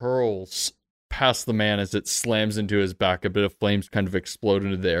hurls past the man as it slams into his back. A bit of flames kind of explode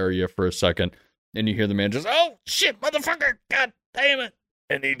into the area for a second, and you hear the man just, oh, shit, motherfucker, god damn it.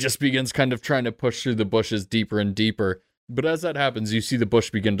 And he just begins kind of trying to push through the bushes deeper and deeper. But as that happens, you see the bush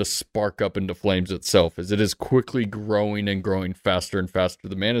begin to spark up into flames itself as it is quickly growing and growing faster and faster.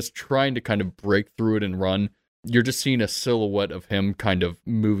 The man is trying to kind of break through it and run. You're just seeing a silhouette of him kind of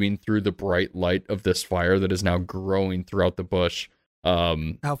moving through the bright light of this fire that is now growing throughout the bush.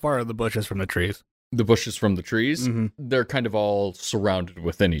 How far are the bushes from the trees? The bushes from the trees, they're kind of all surrounded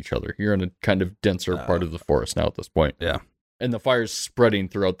within each other. You're in a kind of denser part of the forest now at this point. Yeah. And the fire's spreading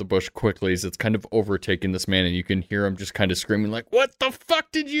throughout the bush quickly as it's kind of overtaking this man, and you can hear him just kind of screaming like, what the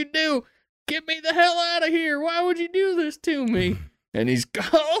fuck did you do? Get me the hell out of here. Why would you do this to me? And he's,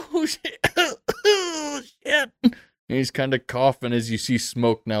 oh, shit. Oh, shit. And he's kind of coughing as you see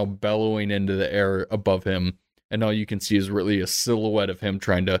smoke now bellowing into the air above him. And all you can see is really a silhouette of him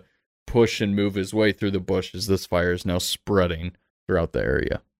trying to push and move his way through the bush as this fire is now spreading throughout the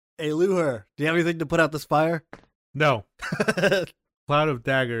area. Hey, Luher, do you have anything to put out this fire? No. Cloud of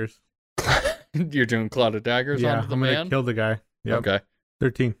daggers. You're doing cloud of daggers onto the I'm man? gonna kill the guy. Yep. Okay.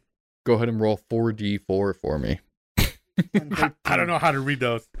 13. Go ahead and roll 4d4 for me. I don't know how to read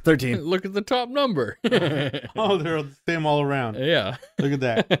those. 13. Look at the top number. Oh, they're the same all around. Yeah. Look at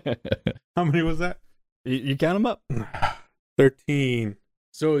that. How many was that? You count them up? 13.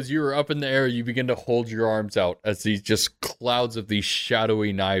 So as you're up in the air, you begin to hold your arms out as these just clouds of these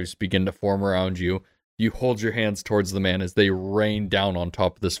shadowy knives begin to form around you. You hold your hands towards the man as they rain down on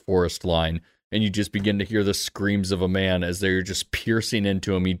top of this forest line, and you just begin to hear the screams of a man as they're just piercing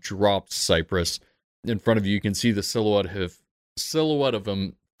into him. He drops Cypress. In front of you, you can see the silhouette of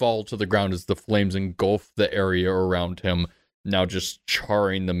him fall to the ground as the flames engulf the area around him, now just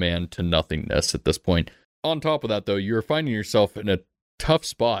charring the man to nothingness at this point. On top of that, though, you're finding yourself in a tough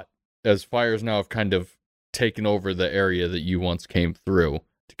spot as fires now have kind of taken over the area that you once came through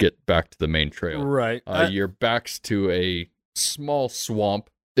to get back to the main trail. Right. Your back's to a small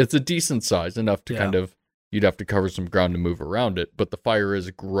swamp. It's a decent size, enough to kind of, you'd have to cover some ground to move around it, but the fire is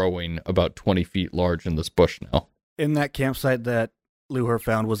growing about 20 feet large in this bush now. In that campsite that Luher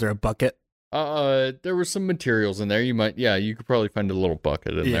found, was there a bucket? There were some materials in there. You could probably find a little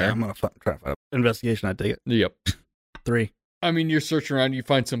bucket in there. Yeah, I'm going to try to find it. Investigation, I take it. Yep. 3. I mean, you're searching around, you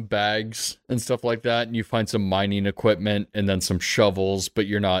find some bags and stuff like that, and you find some mining equipment and then some shovels, but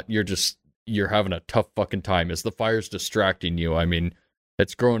you're having a tough fucking time as the fire's distracting you. I mean,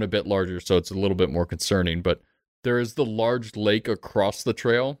 it's growing a bit larger, so it's a little bit more concerning, but there is the large lake across the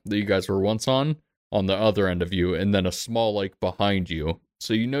trail that you guys were once on the other end of you, and then a small lake behind you.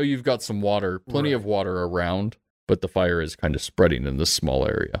 So you know you've got some water, plenty of water around, but the fire is kind of spreading in this small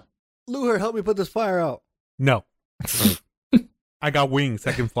area. Luher, help me put this fire out. No. I got wings.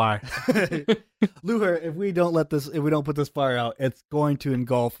 I can fly. Luher, if we don't put this fire out, it's going to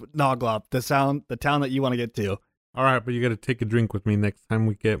engulf Noglop, the town that you want to get to. All right, but you got to take a drink with me next time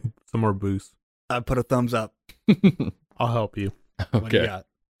we get some more booze. I put a thumbs up. I'll help you. What do you got?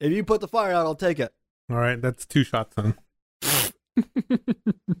 If you put the fire out, I'll take it. All right, that's 2 shots on.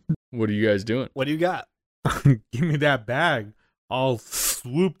 What are you guys doing? What do you got? Give me that bag. I'll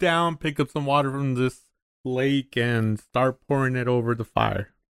swoop down, pick up some water from this lake, and start pouring it over the fire.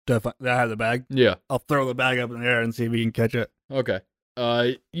 Do I have the bag? Yeah. I'll throw the bag up in the air and see if we can catch it. Okay.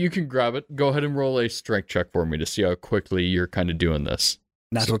 You can grab it. Go ahead and roll a strength check for me to see how quickly you're kind of doing this.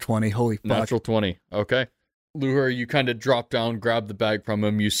 Natural 20. Holy fuck. Natural 20. Okay. Luher, you kind of drop down, grab the bag from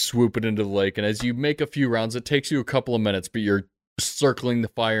him, you swoop it into the lake, and as you make a few rounds, it takes you a couple of minutes, but you're circling the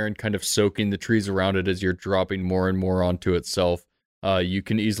fire and kind of soaking the trees around it as you're dropping more and more onto itself. You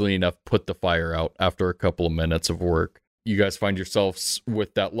can easily enough put the fire out after a couple of minutes of work. You guys find yourselves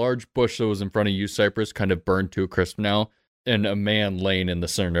with that large bush that was in front of you, Cypress, kind of burned to a crisp now, and a man laying in the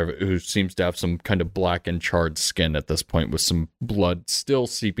center of it who seems to have some kind of black and charred skin at this point with some blood still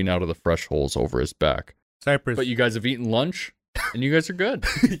seeping out of the fresh holes over his back. Cypress. But you guys have eaten lunch, and you guys are good.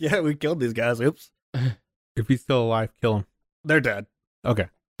 Yeah, we killed these guys. Oops. If he's still alive, kill him. They're dead. Okay.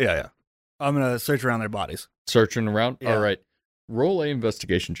 Yeah. I'm going to search around their bodies. Searching around? Yeah. All right. Roll a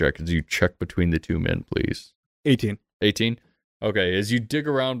investigation check as you check between the two men, please. 18. 18? Okay, as you dig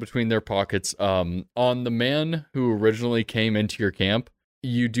around between their pockets, on the man who originally came into your camp,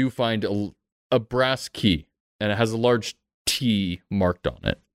 you do find a brass key, and it has a large T marked on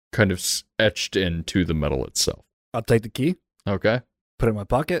it, kind of etched into the metal itself. I'll take the key. Okay. Put it in my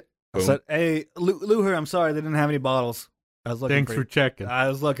pocket. I Boom. said, hey, Luher, I'm sorry. They didn't have any bottles. I was looking Thanks for checking. I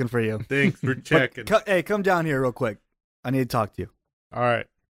was looking for you. Thanks for checking. Hey, come down here real quick. I need to talk to you. All right.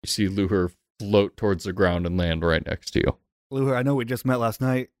 You see Luher float towards the ground and land right next to you. Luher, I know we just met last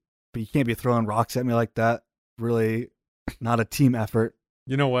night, but you can't be throwing rocks at me like that. Really not a team effort.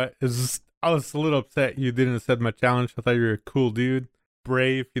 You know what? I was a little upset you didn't accept my challenge. I thought you were a cool dude.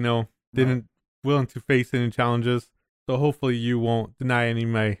 Brave, willing to face any challenges. So hopefully you won't deny any of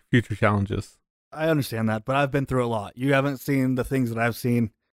my future challenges. I understand that, but I've been through a lot. You haven't seen the things that I've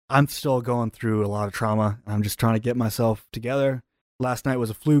seen. I'm still going through a lot of trauma. I'm just trying to get myself together. Last night was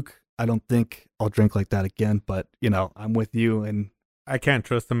a fluke. I don't think I'll drink like that again, but, I'm with you, and I can't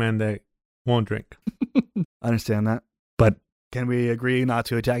trust a man that won't drink. I understand that. But can we agree not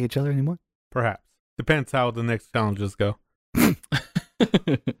to attack each other anymore? Perhaps. Depends how the next challenges go.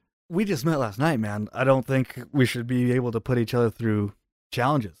 We just met last night, man. I don't think we should be able to put each other through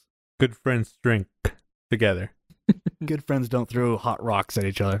challenges. Good friends drink together. Good friends don't throw hot rocks at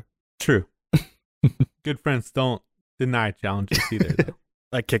each other. True. Good friends don't deny challenges either, though.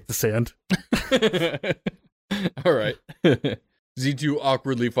 I kick the sand. All right. You two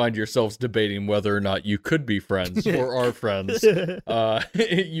awkwardly find yourselves debating whether or not you could be friends or are friends.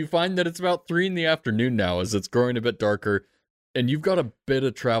 You find that it's about 3 p.m. now as it's growing a bit darker, and you've got a bit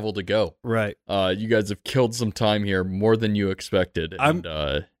of travel to go. Right. You guys have killed some time here, more than you expected. And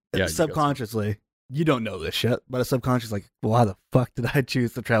Yeah, subconsciously, you don't know this shit, but a subconscious like, why the fuck did I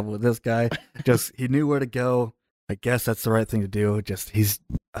choose to travel with this guy? Just, he knew where to go. I guess that's the right thing to do. Just, he's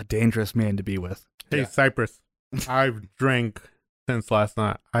a dangerous man to be with. Hey, Yeah. Cypress, I've drank since last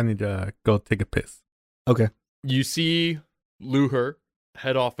night. I need to go take a piss. Okay. You see Luher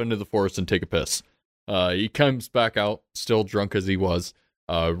head off into the forest and take a piss. He comes back out, still drunk as he was,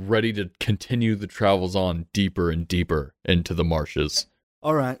 ready to continue the travels on deeper and deeper into the marshes.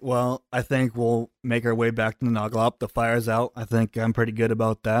 All right. Well, I think we'll make our way back to the Noglop. The fire's out. I think I'm pretty good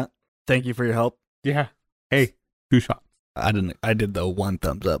about that. Thank you for your help. Yeah. Hey, 2 shots. I did the 1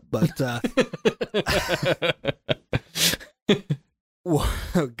 thumbs up, but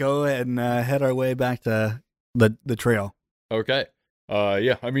we'll go ahead and head our way back to the trail. Okay.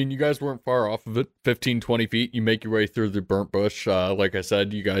 Yeah, I mean, you guys weren't far off of it. 15, 20 feet. You make your way through the burnt bush. Like I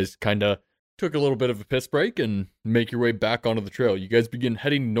said, you guys kind of took a little bit of a piss break and make your way back onto the trail. You guys begin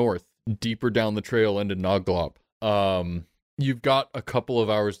heading north, deeper down the trail into Noglop. You've got a couple of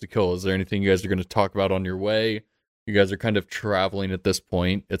hours to kill. Is there anything you guys are going to talk about on your way? You guys are kind of traveling at this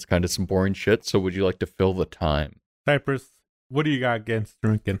point. It's kind of some boring shit, so would you like to fill the time? Cypress, what do you got against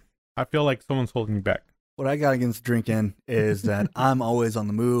drinking? I feel like someone's holding you back. What I got against drinking is that I'm always on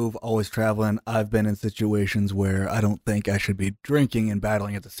the move, always traveling. I've been in situations where I don't think I should be drinking and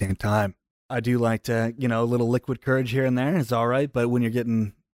battling at the same time. I do like to, a little liquid courage here and there is all right, but when you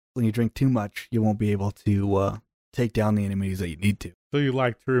drink too much, you won't be able to take down the enemies that you need to. So you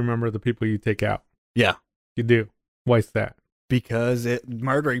like to remember the people you take out? Yeah. You do. Why's that? Because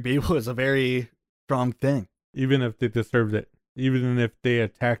murdering people is a very strong thing. Even if they deserved it. Even if they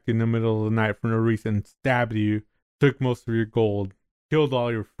attacked you in the middle of the night for no reason, stabbed you, took most of your gold, killed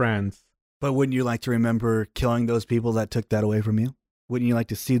all your friends. But wouldn't you like to remember killing those people that took that away from you? Wouldn't you like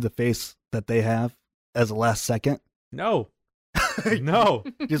to see the face that they have as a last second? No. No.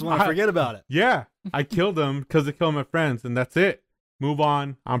 You just want to forget about it. Yeah. I killed them because they killed my friends, and that's it. Move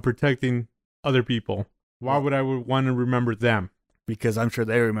on. I'm protecting other people. Why would I want to remember them? Because I'm sure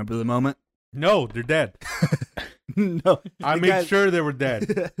they remember the moment. No, they're dead. No. I made sure they were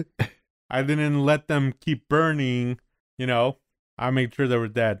dead. I didn't let them keep burning, I made sure they were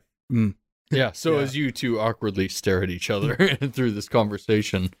dead. Mm. Yeah, so as you two awkwardly stare at each other through this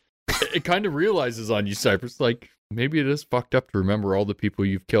conversation, it kind of realizes on you, Cypress, like, maybe it is fucked up to remember all the people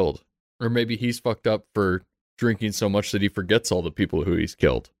you've killed. Or maybe he's fucked up for drinking so much that he forgets all the people who he's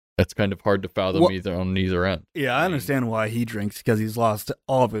killed. That's kind of hard to fathom on either end. Yeah, I understand why he drinks, because he's lost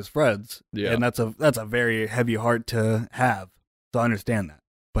all of his friends. Yeah. And that's a very heavy heart to have. So I understand that.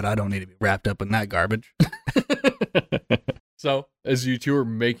 But I don't need to be wrapped up in that garbage. So, as you two are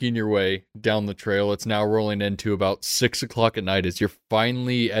making your way down the trail, it's now rolling into about 6 o'clock at night as you're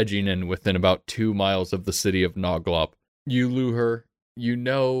finally edging in within about 2 miles of the city of Noglop. You, Luher, you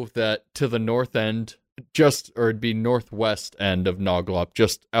know that to the north end, it'd be northwest end of Noglop,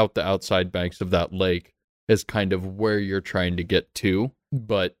 just out the outside banks of that lake, is kind of where you're trying to get to.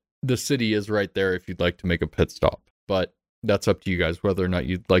 But the city is right there if you'd like to make a pit stop. But that's up to you guys, whether or not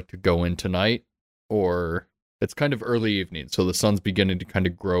you'd like to go in tonight, or it's kind of early evening, so the sun's beginning to kind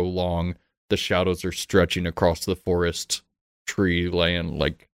of grow long. The shadows are stretching across the forest tree land,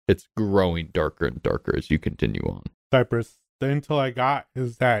 like it's growing darker and darker as you continue on. Cypress, the intel I got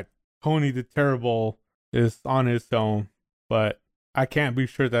is that Tony the Terrible is on his own, but I can't be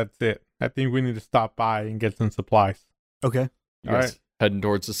sure that's it. I think we need to stop by and get some supplies. Okay. All right. Heading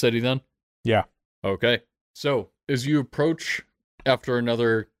towards the city then? Yeah. Okay. So, as you approach, after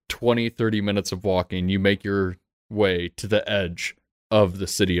another 20, 30 minutes of walking, you make your way to the edge of the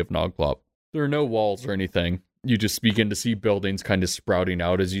city of Noglop. There are no walls or anything. You just begin to see buildings kind of sprouting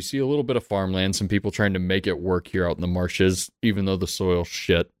out as you see a little bit of farmland, some people trying to make it work here out in the marshes, even though the soil's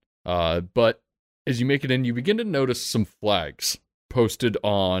shit. But as you make it in, you begin to notice some flags posted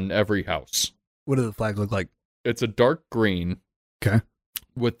on every house. What do the flags look like? It's a dark green. Okay.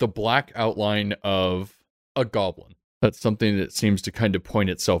 With the black outline of a goblin. That's something that seems to kind of point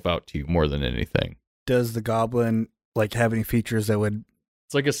itself out to you more than anything. Does the goblin have any features that would...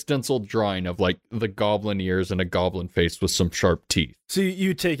 It's like a stenciled drawing of the goblin ears and a goblin face with some sharp teeth. So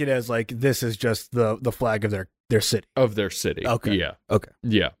you take it as this is just the flag of their city. Of their city. Okay. Yeah. Okay.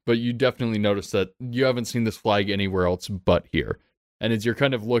 Yeah. But you definitely notice that you haven't seen this flag anywhere else but here. And as you're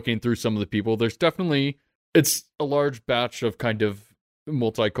kind of looking through some of the people, it's a large batch of kind of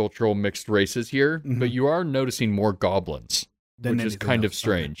multicultural mixed races here, but you are noticing more goblins, which is kind of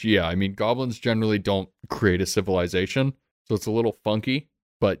strange. Okay. Yeah, I mean, goblins generally don't create a civilization, so it's a little funky,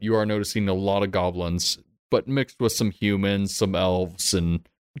 but you are noticing a lot of goblins, but mixed with some humans, some elves, and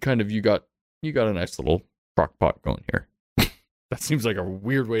kind of you got a nice little crock pot going here. That seems like a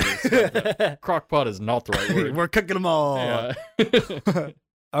weird way to describe that. Crockpot is not the right word. We're cooking them all. Yeah.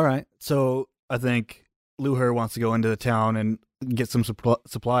 All right. So I think Luher wants to go into the town and get some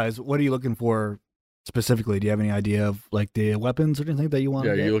supplies. What are you looking for specifically? Do you have any idea of like the weapons or anything that you want?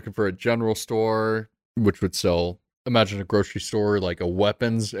 Yeah, you're looking for a general store, which would sell, imagine a grocery store, like a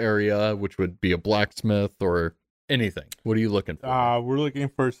weapons area, which would be a blacksmith or anything. What are you looking for? We're looking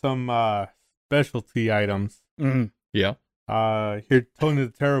for some specialty items. Mm-hmm. Yeah. Here, Tony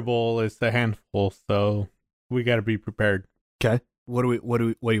the Terrible is a handful, so we got to be prepared. Okay. What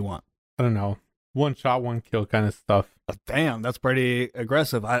do you want? I don't know. One shot, one kill kind of stuff. Damn, that's pretty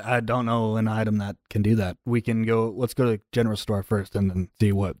aggressive. I don't know an item that can do that. Let's go to the general store first and then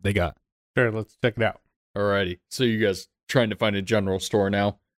see what they got. Sure, let's check it out. Alrighty. So you guys trying to find a general store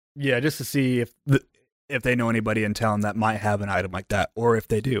now? Yeah, just to see if they know anybody in town that might have an item like that, or if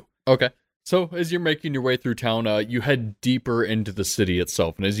they do. Okay. So as you're making your way through town, you head deeper into the city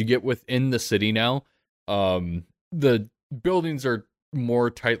itself. And as you get within the city now, the buildings are more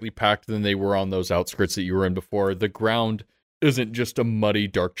tightly packed than they were on those outskirts that you were in before. The ground isn't just a muddy,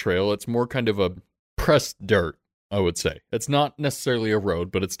 dark trail. It's more kind of a pressed dirt, I would say. It's not necessarily a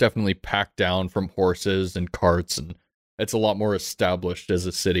road, but it's definitely packed down from horses and carts, and it's a lot more established as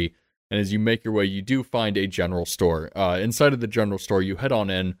a city. And as you make your way, you do find a general store. Inside of the general store, you head on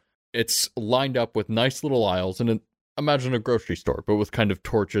in. It's lined up with nice little aisles, and imagine a grocery store, but with kind of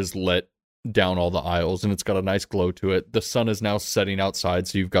torches lit down all the aisles, and it's got a nice glow to it. The sun is now setting outside,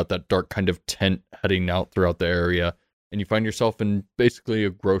 so you've got that dark kind of tent heading out throughout the area, and you find yourself in basically a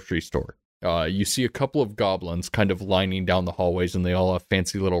grocery store. You see a couple of goblins kind of lining down the hallways, and they all have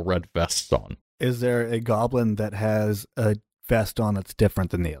fancy little red vests on. Is there a goblin that has a vest on that's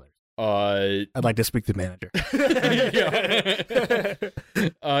different than the others? I'd like to speak to the manager.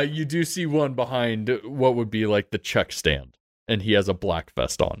 Yeah. You do see one behind what would be like the check stand, and he has a black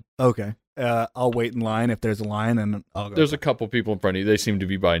vest on. Okay. I'll wait in line if there's a line, and I'll go. There's a couple people in front of you. They seem to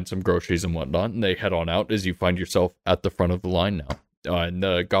be buying some groceries and whatnot, and they head on out as you find yourself at the front of the line now. And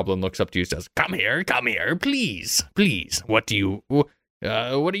the goblin looks up to you and says, come here, please. What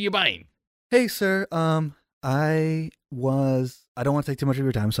are you buying? Hey, sir. I don't want to take too much of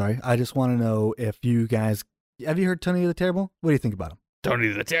your time. Sorry. I just want to know if you guys have you heard Tony the Terrible? What do you think about him? Tony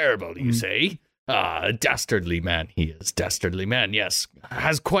the Terrible, you say? Dastardly man he is. Dastardly man, yes.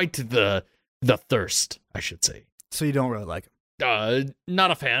 Has quite the thirst, I should say. So you don't really like him?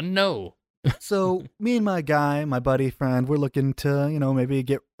 Not a fan, no. So me and my buddy friend, we're looking to,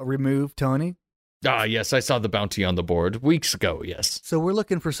 maybe remove Tony. Yes, I saw the bounty on the board weeks ago, yes. So we're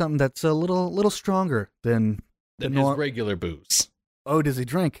looking for something that's a little stronger than his regular booze. Oh, does he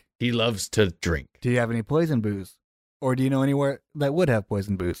drink? He loves to drink. Do you have any poison booze? Or do you know anywhere that would have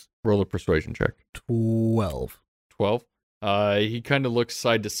poison booze? Roll a persuasion check. 12. 12? He kind of looks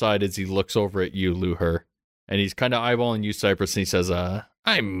side to side as he looks over at you, Luher. And he's kind of eyeballing you, Cypress, and he says,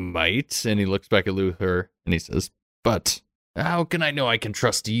 I might. And he looks back at Luher, and he says, but how can I know I can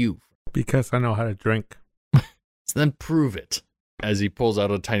trust you? Because I know how to drink. So then prove it. As he pulls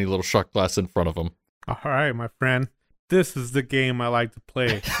out a tiny little shot glass in front of him. All right, my friend. This is the game I like to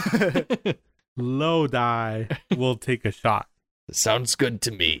play. Low die will take a shot. Sounds good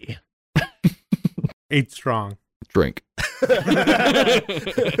to me. 8 strong. Drink.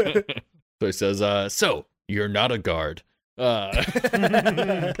 So he says, so, you're not a guard.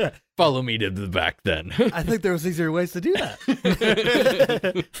 Follow me to the back then. I think there was easier ways to do that.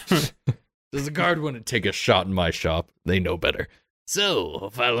 Does a guard want to take a shot in my shop? They know better. So,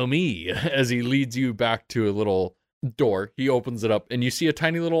 follow me. As he leads you back to a little door, he opens it up, and you see a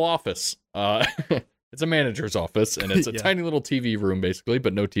tiny little office. It's a manager's office, and it's a tiny little TV room, basically,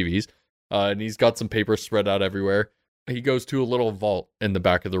 but no TVs. And he's got some papers spread out everywhere. He goes to a little vault in the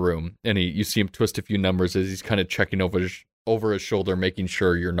back of the room, and you see him twist a few numbers as he's kind of checking over his shoulder, making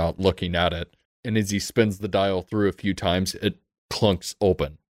sure you're not looking at it. And as he spins the dial through a few times, it clunks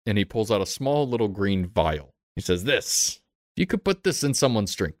open, and he pulls out a small little green vial. He says, "This, you could put this in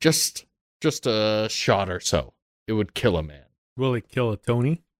someone's drink, just a shot or so. It would kill a man." Will it kill a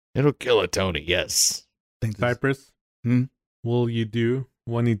Tony? It'll kill a Tony, yes. Cypress, will you do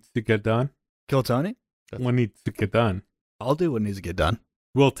what needs to get done? Kill Tony? What needs to get done? I'll do what needs to get done.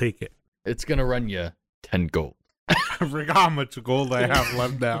 We'll take it. It's going to run you 10 gold. I forgot how much gold I have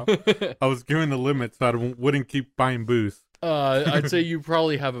left now. I was given the limit so I wouldn't keep buying booze. I'd say you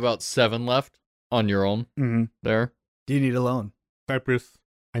probably have about 7 left on your own there. Do you need a loan? Cypress,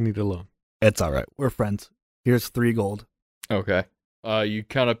 I need a loan. It's all right. We're friends. Here's 3 gold. Okay. You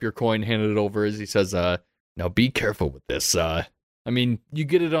count up your coin, hand it over as he says, now be careful with this. You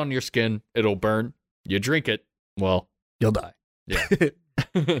get it on your skin, it'll burn. You drink it, well, you'll die. Yeah.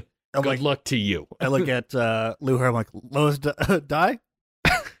 I'm Good like, luck to you. I look at Luher. I'm like, Lois, die?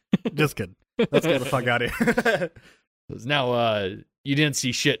 Just kidding. Let's get the fuck out of here. Now, you didn't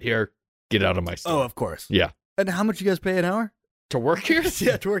see shit here. Get out of my store. Oh, of course. Yeah. And how much you guys pay an hour? To work here?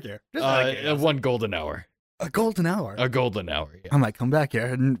 Yeah, to work here. Just out of curiosity. 1 gold an hour. A gold an hour. A gold an hour, yeah. I might come back here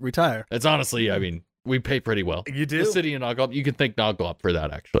and retire. It's honestly, I mean, we pay pretty well. You do? The city of Noglop, you can thank Noglop for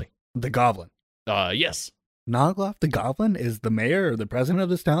that, actually. The Goblin. Yes. Noglop the Goblin is the mayor or the president of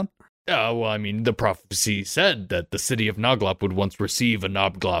this town? Well, I mean, the prophecy said that the city of Noglop would once receive a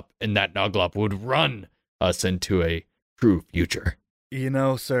Noglop, and that Noglop would run us into a true future. You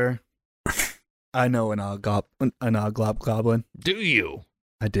know, sir, I know an Noglop Goblin. Do you?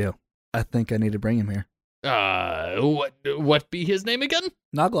 I do. I think I need to bring him here. What be his name again?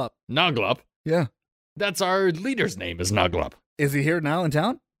 Noglop. Noglop? Yeah. That's our leader's name, is Noglop. Is he here now in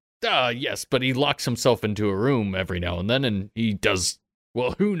town? Yes, but he locks himself into a room every now and then, and he does,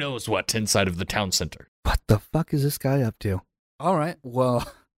 well, who knows what inside of the town center. What the fuck is this guy up to? All right,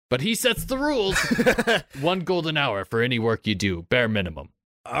 well. But he sets the rules. 1 gold an hour for any work you do, bare minimum.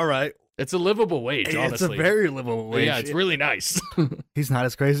 All right. It's a livable wage, honestly. It's a very livable wage. Yeah, it's really nice. He's not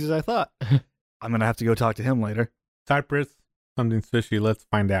as crazy as I thought. I'm going to have to go talk to him later. Cypress, something's fishy. Let's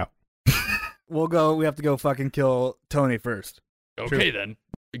find out. We have to go fucking kill Tony first. Okay, then.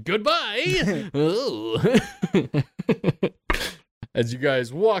 Goodbye. Oh. As you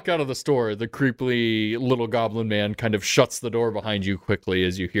guys walk out of the store, the creepily little goblin man kind of shuts the door behind you quickly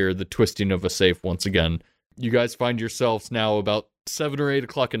as you hear the twisting of a safe once again. You guys find yourselves now about 7 or 8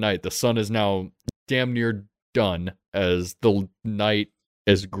 o'clock at night. The sun is now damn near done as the night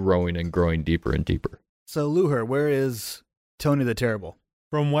is growing and growing deeper and deeper. So, Luher, where is Tony the Terrible?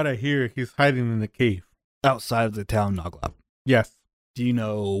 From what I hear, he's hiding in the cave. Outside of the town, Noglop. Yes, Do you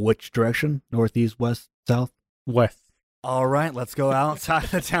know which direction? Northeast, west, south? west. All right, let's go outside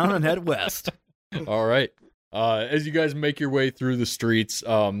the town and head west. All right. As you guys make your way through the streets,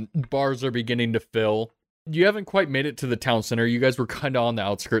 bars are beginning to fill. You haven't quite made it to the town center. You guys were kind of on the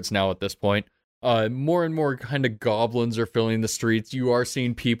outskirts now at this point. More and more kind of goblins are filling the streets. You are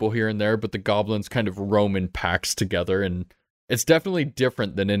seeing people here and there, but the goblins kind of roam in packs together, and it's definitely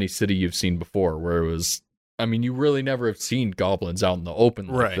different than any city you've seen before, where it was, I mean, you really never have seen goblins out in the open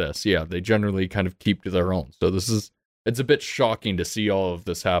like this. Yeah, they generally kind of keep to their own. So it's a bit shocking to see all of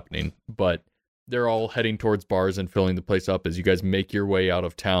this happening, but they're all heading towards bars and filling the place up. As you guys make your way out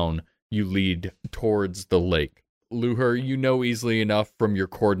of town, you lead towards the lake. Luher, you know easily enough from your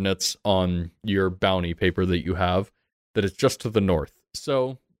coordinates on your bounty paper that you have that it's just to the north.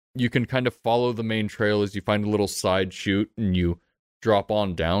 So you can kind of follow the main trail as you find a little side chute and you drop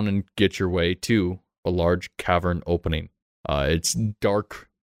on down and get your way to a large cavern opening. It's dark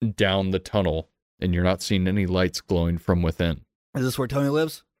down the tunnel and you're not seeing any lights glowing from within. Is this where Tony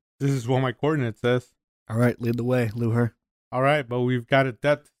lives? This is what my coordinate says. All right, lead the way, Luher. All right, but we've got a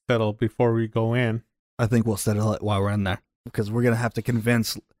debt to settle before we go in. I think we'll settle it while we're in there because we're going to have to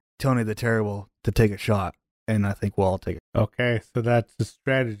convince Tony the Terrible to take a shot, and I think we'll all take it. Okay, so that's the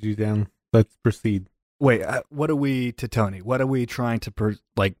strategy then. Let's proceed. Wait, what are we to Tony? What are we trying to,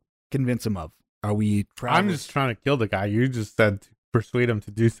 convince him of? Are we trying I'm just trying to kill the guy. You just said to persuade him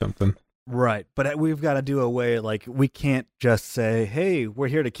to do something. Right, but we've got to do a way, we can't just say, hey, we're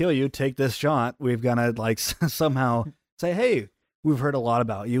here to kill you, take this shot. We've got to, somehow say, hey, we've heard a lot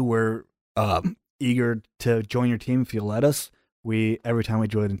about you. We're eager to join your team if you let us. Every time we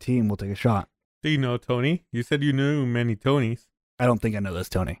join a team, we'll take a shot. Do you know Tony? You said you knew many Tonys. I don't think I know this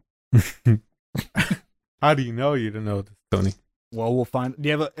Tony. How do you know you don't know this Tony? Well, we'll find. Do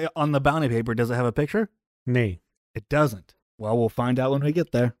you have on the bounty paper? Does it have a picture? Nay. It doesn't. Well, we'll find out when we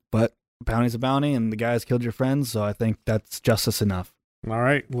get there. But bounty's a bounty, and the guys killed your friends, so I think that's justice enough. All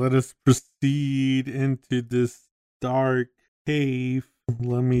right, let us proceed into this dark cave.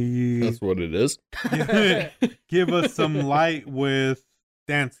 Let me. That's what it is. Give us some light with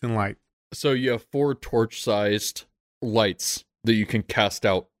dancing light. So you have 4 torch-sized lights that you can cast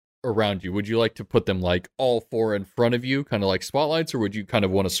out around you. Would you like to put them all 4 in front of you, kind of like spotlights, or would you kind of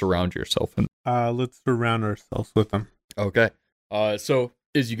want to surround yourself? Let's surround ourselves with them. Okay. So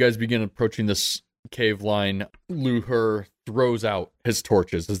as you guys begin approaching this cave line, Luher throws out his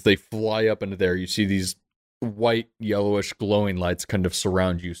torches. As they fly up into there, you see these white, yellowish, glowing lights kind of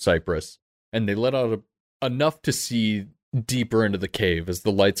surround you, Cypress. And they let out enough to see deeper into the cave as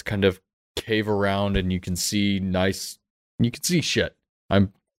the lights kind of cave around and you can see shit.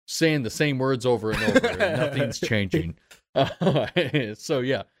 I'm saying the same words over and over and nothing's changing. So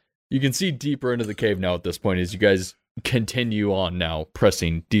yeah, you can see deeper into the cave now at this point as you guys continue on now,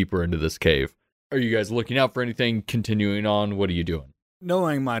 pressing deeper into this cave. Are you guys looking out for anything? Continuing on? What are you doing?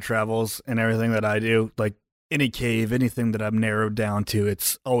 Knowing my travels and everything that I do, like any cave, anything that I'm narrowed down to,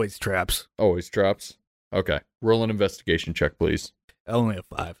 it's always traps. Always traps. Okay. Roll an investigation check, please. Only a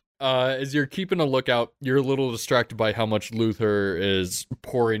 5. As you're keeping a lookout, you're a little distracted by how much Luther is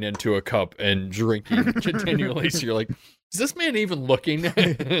pouring into a cup and drinking continually. So you're like, is this man even looking?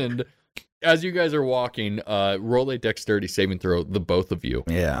 And as you guys are walking, roll a dexterity saving throw, the both of you.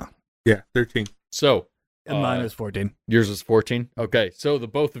 Yeah. Yeah, 13. So, And mine is 14. yours is 14? Okay, so the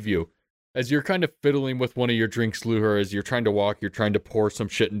both of you, as you're kind of fiddling with one of your drinks, Luher, as you're trying to walk, you're trying to pour some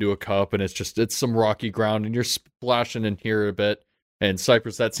shit into a cup, and it's some rocky ground, and you're splashing in here a bit. And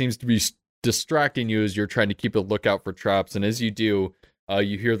Cypress, that seems to be distracting you as you're trying to keep a lookout for traps. And as you do,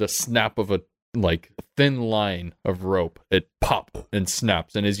 you hear the snap of a thin line of rope. It pop and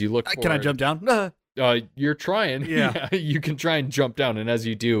snaps. And as you look, Can I jump down? You're trying. Yeah. You can try and jump down. And as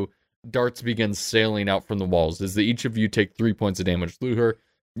you do, darts begin sailing out from the walls. As each of you take 3 points of damage. Luher,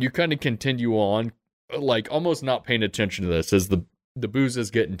 you kind of continue on, like almost not paying attention to this as the booze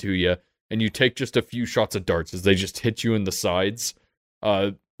is getting to you, and you take just a few shots of darts as they just hit you in the sides.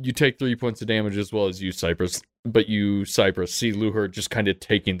 You take 3 points of damage as well as you, Cypress. But you, Cypress, see Luher just kind of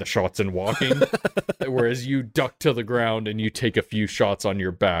taking the shots and walking, whereas you duck to the ground and you take a few shots on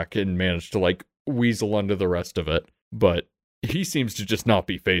your back and manage to like weasel under the rest of it. But he seems to just not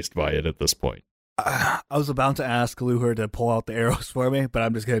be fazed by it at this point. I was about to ask Luher to pull out the arrows for me, but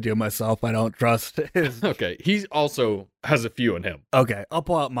I'm just going to do it myself. I don't trust his. Okay, he also has a few in him. Okay, I'll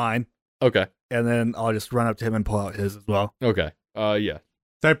pull out mine. Okay. And then I'll just run up to him and pull out his as well. Okay. Yeah.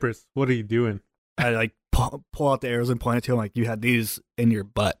 Cypress, what are you doing? I like pull out the arrows and point it to him like, you had these in your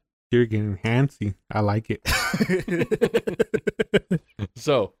butt. You're getting handsy. I like it.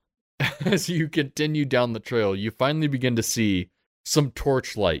 So, as you continue down the trail, you finally begin to see some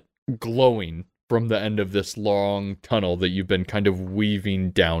torchlight glowing from the end of this long tunnel that you've been kind of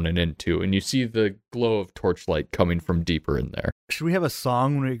weaving down and into. And you see the glow of torchlight coming from deeper in there. Should we have a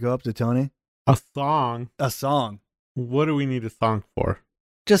song when we go up to Tony? A song? A song. What do we need a song for?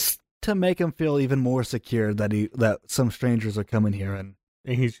 Just to make him feel even more secure that some strangers are coming here and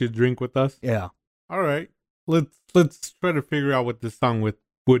he should drink with us? yeah. All right. Let's try to figure out what this song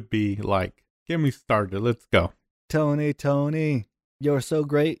would be like. Get me started. Let's go. Tony, you're so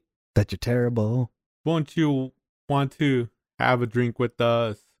great that you're terrible. Won't you want to have a drink with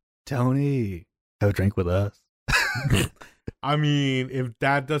us? Tony, have a drink with us. I mean, if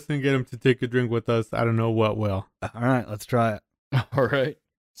that doesn't get him to take a drink with us, I don't know what will. All right, let's try it. All right.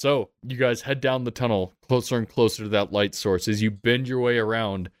 So, you guys head down the tunnel, closer and closer to that light source. As you bend your way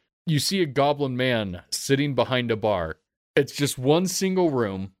around, you see a goblin man sitting behind a bar. It's just one single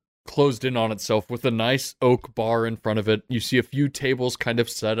room, closed in on itself, with a nice oak bar in front of it. You see a few tables kind of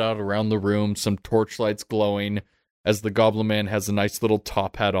set out around the room, some torchlights glowing, as the goblin man has a nice little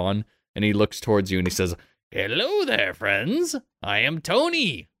top hat on, and he looks towards you and he says, "Hello there, friends. I am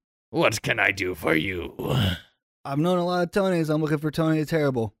Tony. What can I do for you?" I've known a lot of Tonys. I'm looking for Tony the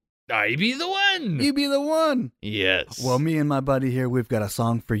Terrible. I be the one. You be the one. Yes. Well, me and my buddy here, we've got a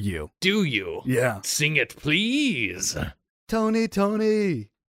song for you. Do you? Yeah. Sing it, please. Tony,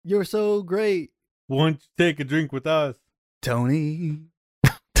 you're so great. Won't you take a drink with us? Tony.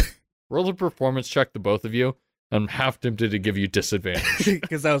 Roll a performance check, the both of you. I'm half tempted to give you disadvantage.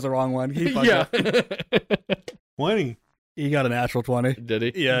 Because that was the wrong one. He fucked Yeah. up. 20. He got a natural 20. Did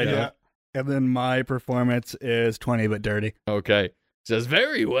he? Yeah, I did. And then my performance is 20, but dirty. Okay. Says,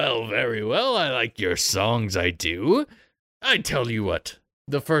 very well. I like your songs, I do. I tell you what.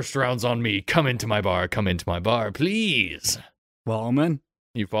 The first round's on me. Come into my bar, please. Well, man.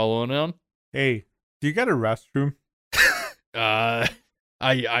 You following on? Hey, do you got a restroom? I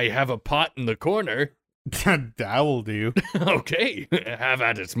have a pot in the corner. That will do. Okay. Have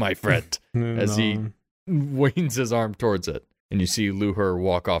at it, my friend. As he wains his arm towards it. And you see Luher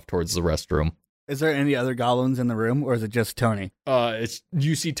walk off towards the restroom. Is there any other goblins in the room, or is it just Tony?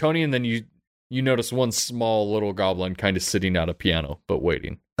 You see Tony, and then you notice one small little goblin kind of sitting at a piano, but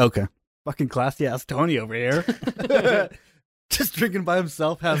waiting. Okay. Fucking classy ass Tony over here. Just drinking by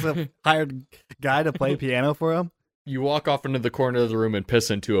himself, has a hired guy to play piano for him. You walk off into the corner of the room and piss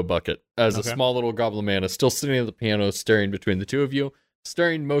into a bucket, as Okay. a small little goblin man is still sitting at the piano, staring between the two of you,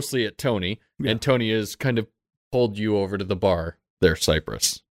 staring mostly at Tony, Yeah. and Tony is kind of pulled you over to the bar there,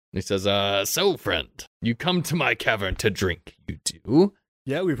 Cypress. He says, so friend, you come to my cavern to drink, you do?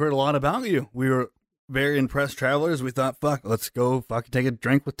 Yeah, we've heard a lot about you. We were very impressed travelers. We thought, fuck, let's go fucking take a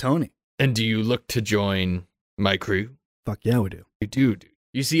drink with Tony. And do you look to join my crew? Fuck yeah, we do. You do.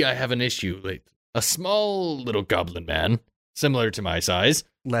 You see, I have an issue. Like, a small little goblin man, similar to my size.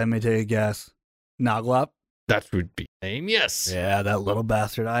 Let me take a guess. Noglop. That would be the name, yes. Yeah, that little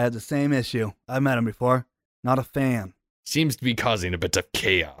bastard. I had the same issue. I met him before. Not a fan. Seems to be causing a bit of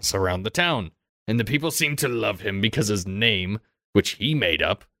chaos around the town, and the people seem to love him because his name, which he made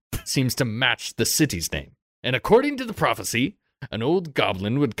up, seems to match the city's name. And according to the prophecy, an old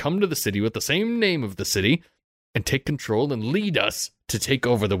goblin would come to the city with the same name of the city and take control and lead us to take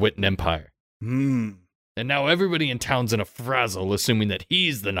over the Witten Empire. Hmm. And now everybody in town's in a frazzle, assuming that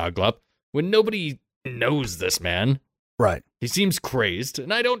he's the Noglop, when nobody knows this man. Right. He seems crazed,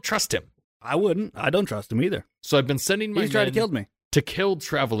 and I don't trust him. I wouldn't. I don't trust him either. So I've been sending my He's tried to men kill me. to kill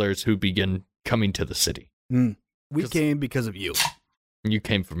travelers who begin coming to the city. We 'Cause- came because of you. You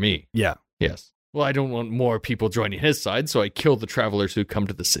came for me. Yeah. Yes. Well, I don't want more people joining his side, so I kill the travelers who come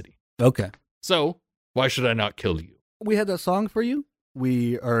to the city. Okay. So, why should I not kill you? We had that song for you.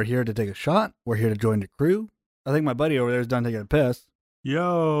 We are here to take a shot. We're here to join the crew. I think my buddy over there is done taking a piss.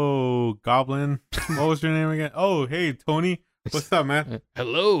 Yo, Goblin. What was your name again? Oh, hey, Tony. What's up, man?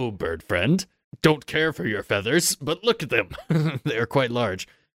 Hello, bird friend. Don't care for your feathers, but look at them. They are quite large.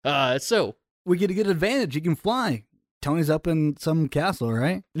 So, We get a good advantage. You can fly. Tony's up in some castle,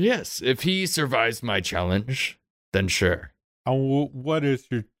 right? yes, if he survives my challenge, then sure. What is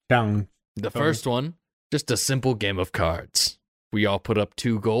your challenge? The Tony? first one, just a simple game of cards. We all put up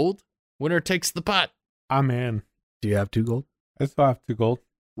 2 gold. Winner takes the pot. I'm in. Do you have 2 gold? I still have 2 gold.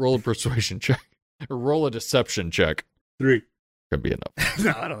 Roll a persuasion check. Or roll a deception check. 3 Could be enough.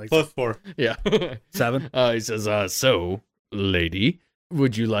 No, I don't think plus 4. Yeah. 7. He says, so, lady,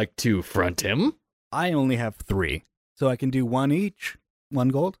 would you like to front him? I only have 3. So I can do 1 each. 1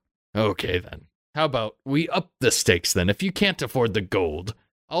 gold? Okay, then. How about we up the stakes, then? If you can't afford the gold,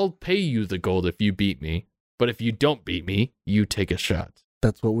 I'll pay you the gold if you beat me. But if you don't beat me, you take a shot.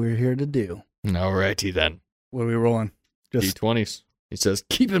 That's what we're here to do. Alrighty, then. What are we rolling? Just D20s. He says,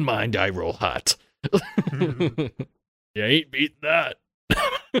 keep in mind I roll hot. You ain't beating that.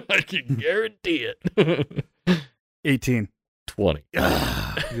 I can guarantee it. 18. 20.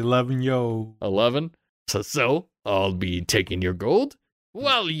 11, yo. 11. So I'll be taking your gold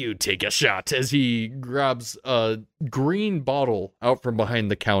while you take a shot, as he grabs a green bottle out from behind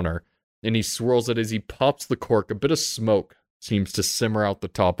the counter and he swirls it. As he pops the cork, a bit of smoke seems to simmer out the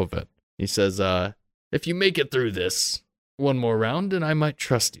top of it. He says, if you make it through this one more round, and I might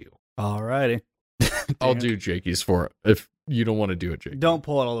trust you. Alrighty. I'll do Jakey's for it if you don't want to do it, Jakey. Don't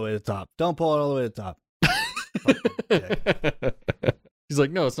pull it all the way to the top. Don't pull it all the way to the top. Fucking He's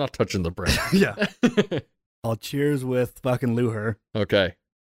like, no, it's not touching the brain. yeah. I'll cheers with fucking Luher. Okay.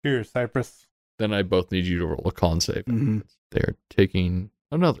 Here, Cypress. Then I both need you to roll a con save. Mhm. They're taking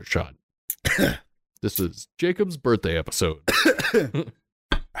another shot. This is Jacob's birthday episode.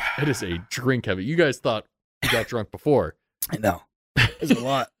 It is a drink heavy. You guys thought you got drunk before. I know. It's a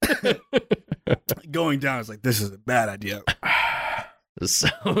lot. Going down is like, this is a bad idea. So.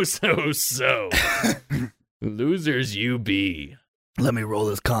 Losers you be. Let me roll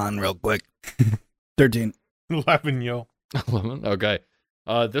this con real quick. 13. 11, yo. 11? Okay.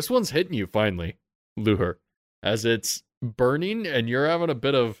 This one's hitting you finally, Luher. As it's burning and you're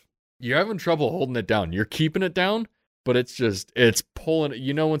having trouble holding it down. You're keeping it down, but it's pulling.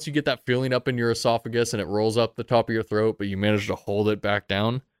 You know, once you get that feeling up in your esophagus and it rolls up the top of your throat, but you manage to hold it back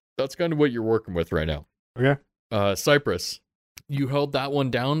down. That's kind of what you're working with right now. Okay. Cypress, you held that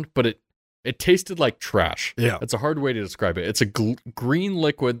one down, but it tasted like trash. Yeah. It's a hard way to describe it. It's a green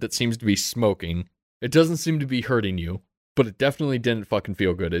liquid that seems to be smoking. It doesn't seem to be hurting you, but it definitely didn't fucking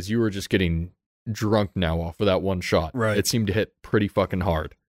feel good, as you were just getting drunk now off of that one shot. Right. It seemed to hit pretty fucking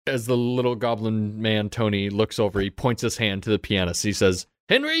hard. As the little goblin man, Tony, looks over, he points his hand to the pianist. He says,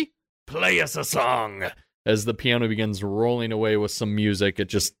 Henry, play us a song. As the piano begins rolling away with some music, it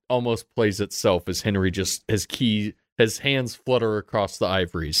just almost plays itself as Henry his hands flutter across the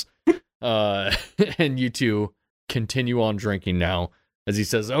ivories. And you two continue on drinking now, as he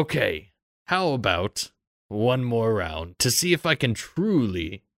says, okay, how about one more round to see if I can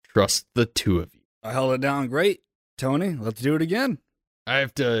truly trust the two of you? I held it down great. Tony, let's do it again.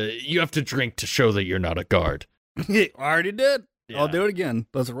 You have to drink to show that you're not a guard. I already did. Yeah. I'll do it again.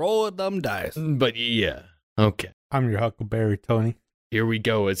 Let's roll with them dice. But yeah, okay. I'm your Huckleberry, Tony. Here we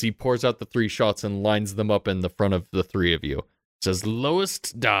go, as he pours out the 3 shots and lines them up in the front of the 3 of you. Says,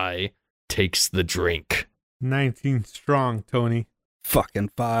 lowest die takes the drink. 19 strong, Tony. Fucking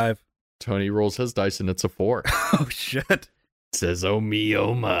 5. Tony rolls his dice and it's a 4. Oh, shit. Says, oh me,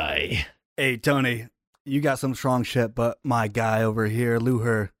 oh my. Hey, Tony, you got some strong shit, but my guy over here,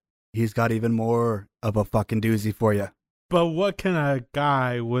 Luher, he's got even more of a fucking doozy for you. But what kind of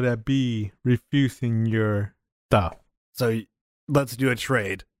guy would I be refusing your stuff? So let's do a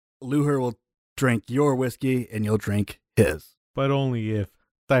trade. Luher will drink your whiskey and you'll drink his. But only if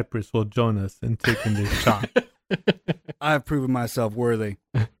Cypress will join us in taking this shot. I've proven myself worthy.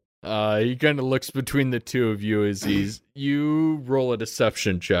 He kind of looks between the two of you as you roll a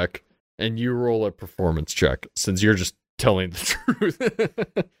deception check and you roll a performance check, since you're just telling the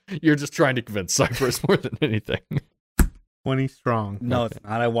truth. You're just trying to convince Cypress more than anything. 20 strong. No, it's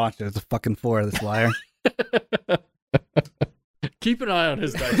not. I watched it. It's a fucking 4, this liar. Keep an eye on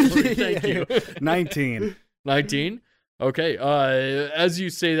his dice. Thank you. 19. 19? Okay. As you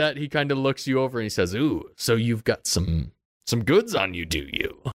say that, he kind of looks you over and he says, "Ooh, so you've got some goods on you, do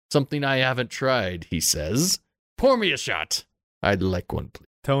you? Something I haven't tried," he says. "Pour me a shot. I'd like one, please."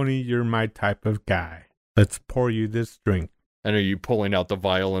 Tony, you're my type of guy. Let's pour you this drink. And are you pulling out the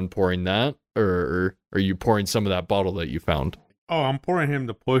vial and pouring that? Or are you pouring some of that bottle that you found? Oh, I'm pouring him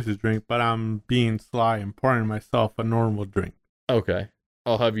the poison drink, but I'm being sly and pouring myself a normal drink. Okay.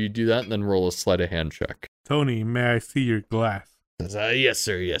 I'll have you do that and then roll a sleight of hand check. Tony, may I see your glass? Says, yes,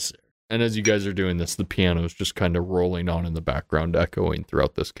 sir, yes, sir. And as you guys are doing this, the piano's just kind of rolling on in the background, echoing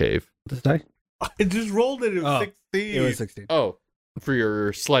throughout this cave. This die? I just rolled it. It was 16. It was 16. Oh, for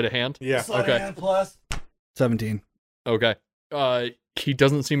your sleight of hand? Yeah. Sleight of hand plus 17. Okay. He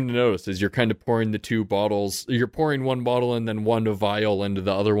doesn't seem to notice as you're kind of pouring the two bottles. You're pouring one bottle and then one vial into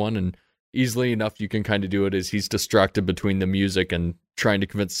the other one, and easily enough you can kind of do it as he's distracted between the music and trying to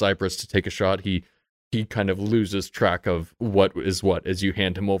convince Cypress to take a shot. He kind of loses track of what is what as you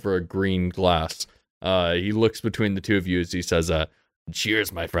hand him over a green glass. He looks between the two of you as he says,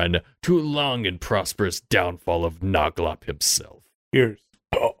 "Cheers, my friend, to a long and prosperous downfall of Noglop himself." Cheers.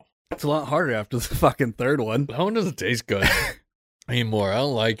 Oh, It's a lot harder after the fucking third one. that one doesn't taste good anymore. I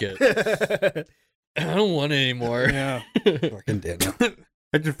don't like it. I don't want it anymore. Yeah. Fucking Daniel.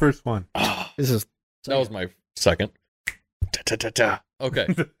 That's your first one. This That was my second. Ta-ta-ta-ta. Okay.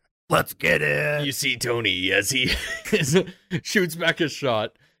 Let's get it. You see Tony as he shoots back his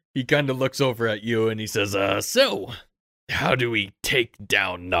shot. He kind of looks over at you and he says, "So, how do we take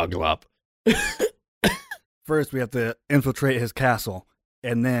down Noglop?" First, we have to infiltrate his castle,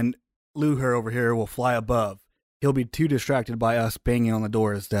 and then Luher over here will fly above. He'll be too distracted by us banging on the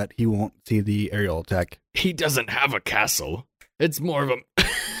doors that he won't see the aerial attack. He doesn't have a castle. It's more of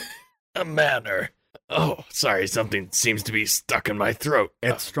a manor. Oh, sorry, something seems to be stuck in my throat.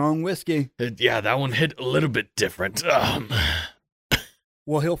 It's strong whiskey. Yeah, that one hit a little bit different.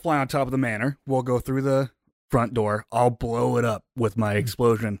 Well, he'll fly on top of the manor. We'll go through the front door. I'll blow it up with my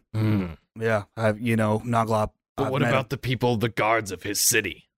explosion. Yeah, Noglop. But what about the people, the guards of his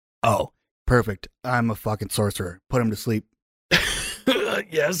city? Oh, perfect. I'm a fucking sorcerer. Put him to sleep.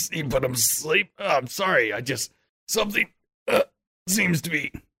 Yes, he put him to sleep. I'm sorry, something seems to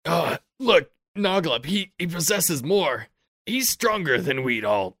be... look, Noglop, he possesses more. He's stronger than we'd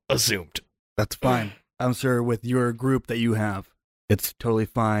all assumed. That's fine. I'm sure with your group that you have, it's totally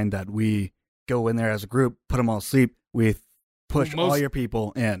fine that we go in there as a group, put them all to sleep. We push all your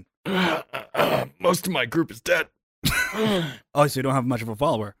people in. Most of my group is dead. Oh, so you don't have much of a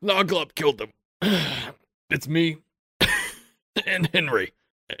follower. Noglop killed them. It's me and Henry.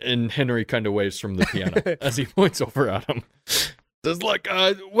 And Henry kind of waves from the piano as he points over at him. Says, "Look,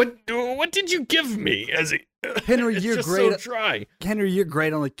 what did you give me?" As he, Henry, it's you're just great. So dry. Henry, you're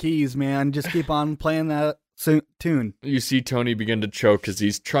great on the keys, man. Just keep on playing that tune. You see Tony begin to choke as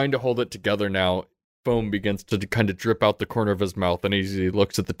he's trying to hold it together now. Foam begins to kind of drip out the corner of his mouth, and as he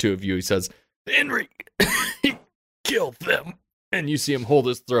looks at the two of you, he says, "Henry, he killed them." And you see him hold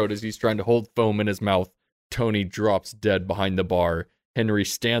his throat as he's trying to hold foam in his mouth. Tony drops dead behind the bar. Henry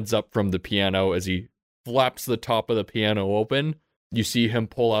stands up from the piano as he flaps the top of the piano open. You see him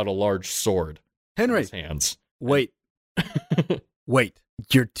pull out a large sword Henry, in his hands. Wait.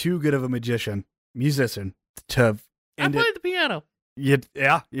 You're too good of a musician to end I play it. the piano.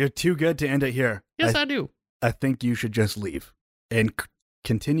 You're too good to end it here. Yes, I do. I think you should just leave and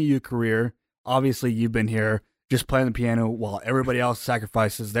continue your career. Obviously, you've been here just playing the piano while everybody else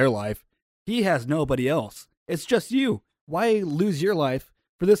sacrifices their life. He has nobody else. It's just you. Why lose your life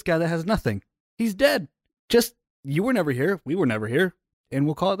for this guy that has nothing? He's dead. You were never here. We were never here. And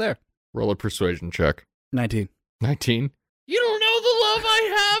we'll call it there. Roll a persuasion check. 19. 19. You don't know the love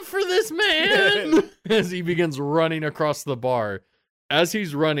I have for this man. As he begins running across the bar. As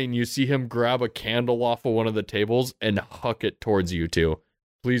he's running, you see him grab a candle off of one of the tables and huck it towards you two.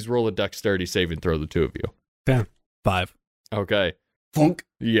 Please roll a dexterity saving throw, the two of you. 10. 5. Okay. Funk.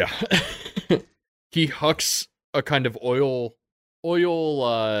 Yeah. He hucks a kind of oil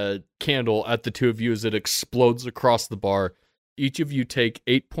candle at the two of you as it explodes across the bar. Each of you take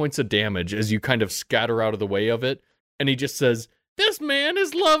 8 points of damage as you kind of scatter out of the way of it. And he just says, This man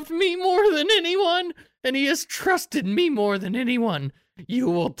has loved me more than anyone, and he has trusted me more than anyone. You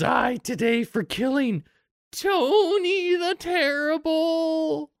will die today for killing Tony the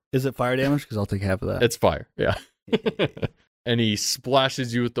Terrible. Is it fire damage? Because I'll take half of that. It's fire, yeah. And he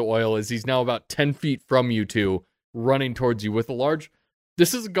splashes you with the oil as he's now about 10 feet from you two, running towards you with a large...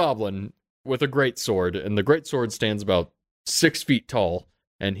 This is a goblin with a great sword, and the great sword stands about 6 feet tall,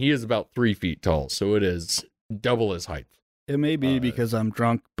 and he is about 3 feet tall, so it is double his height. It may be because I'm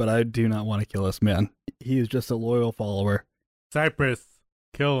drunk, but I do not want to kill this man. He is just a loyal follower. Cypress,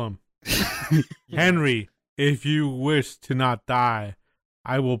 kill him. Henry, if you wish to not die,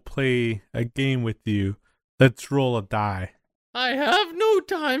 I will play a game with you. Let's roll a die. I have no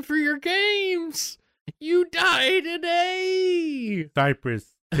time for your games. You die today.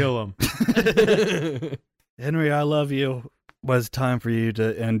 Cypress, kill him. Henry, I love you. Was time for you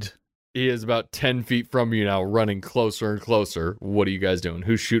to end. He is about 10 feet from you now, running closer and closer. What are you guys doing?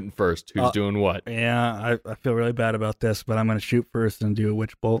 Who's shooting first? Who's doing what? Yeah, I feel really bad about this, but I'm going to shoot first and do a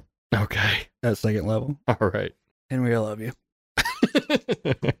witch bolt. Okay. At second level. All right. Henry, I love you.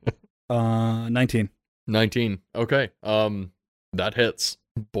 19. 19. Okay. That hits.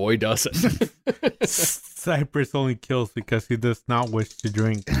 Boy, does it. Cypress only kills because he does not wish to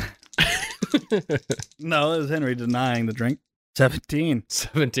drink. No, it was Henry denying the drink. 17.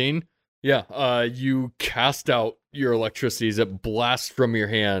 17? Yeah. You cast out your electricity as it blasts from your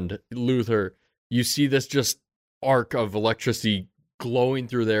hand. Luther, you see this just arc of electricity glowing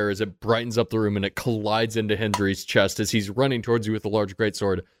through there as it brightens up the room, and it collides into Henry's chest as he's running towards you with a large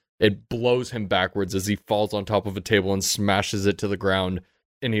greatsword. It blows him backwards as he falls on top of a table and smashes it to the ground,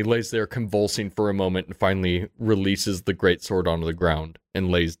 and he lays there convulsing for a moment and finally releases the greatsword onto the ground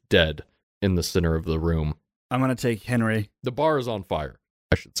and lays dead in the center of the room. I'm going to take Henry. The bar is on fire,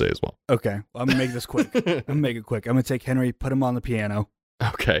 I should say as well. Okay, I'm going to make this quick. I'm going to make it quick. I'm going to take Henry, put him on the piano.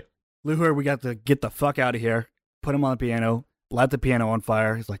 Okay. Luhur, we got to get the fuck out of here. Put him on the piano. Light the piano on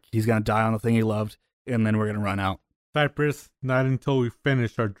fire. He's like, he's going to die on the thing he loved, and then we're going to run out. Cypress, not until we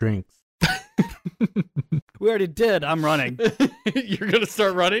finish our drinks. We already did. I'm running. You're going to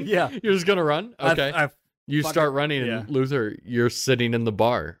start running? Yeah. You're just going to run? Okay. You fucking- start running, yeah. and Luther, you're sitting in the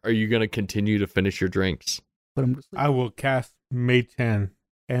bar. Are you going to continue to finish your drinks? Put him to sleep. I will cast Mage Hand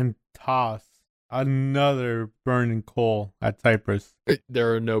and toss another burning coal at Cypress.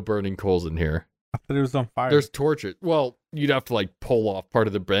 There are no burning coals in here. I thought it was on fire. There's torches. Well, you'd have to pull off part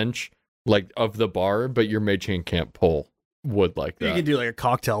of the bench, of the bar, but your mage hand can't pull wood like that. You can do a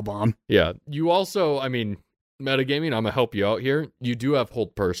cocktail bomb. Yeah. You also, metagaming, I'm gonna help you out here. You do have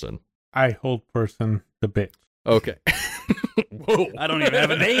hold person. I hold person the bitch. Okay. Whoa. I don't even have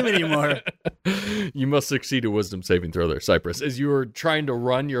a name anymore. You must succeed a wisdom saving throw there, Cypress. As you are trying to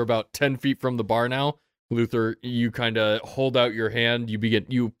run, you're about 10 feet from the bar now. Luther, you kind of hold out your hand.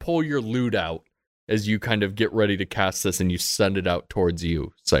 You pull your lute out as you kind of get ready to cast this, and you send it out towards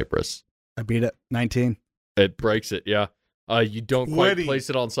you, Cypress. I beat it. 19. It breaks it, yeah. You don't quite Sweaty. place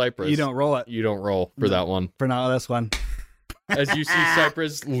it on Cypress. You don't roll it. You don't roll for that one. For now, this one. As you see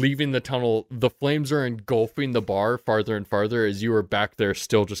Cypress leaving the tunnel, the flames are engulfing the bar farther and farther as you are back there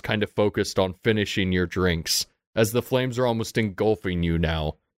still just kind of focused on finishing your drinks. As the flames are almost engulfing you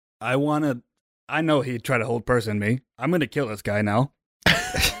now. I know he'd try to hold person me. I'm going to kill this guy now.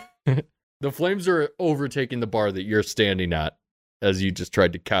 The flames are overtaking the bar that you're standing at as you just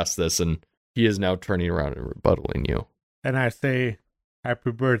tried to cast this, and he is now turning around and rebuttaling you. And I say,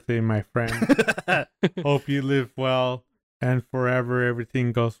 happy birthday, my friend. Hope you live well and forever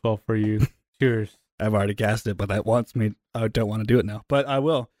everything goes well for you. Cheers. I've already cast it, but that wants me. I don't want to do it now, but I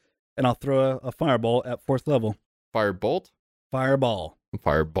will. And I'll throw a fireball at 4th level. Firebolt? Fireball.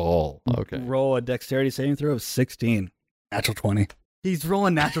 Fireball. Okay. Roll a dexterity saving throw of 16. Natural 20. He's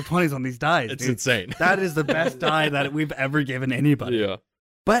rolling natural 20s on these dice. It's dude. insane. That is the best die that we've ever given anybody. Yeah.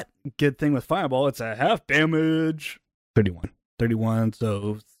 But good thing with fireball, it's a half damage. 31. 31,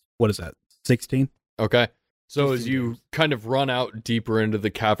 so what is that? 16? Okay. So as 16 you damage. kind of run out deeper into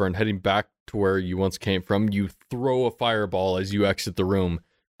the cavern, heading back to where you once came from, you throw a fireball as you exit the room.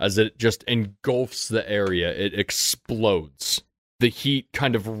 As it just engulfs the area, it explodes. The heat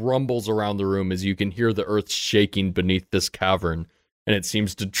kind of rumbles around the room as you can hear the earth shaking beneath this cavern, and it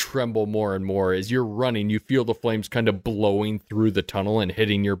seems to tremble more and more. As you're running, you feel the flames kind of blowing through the tunnel and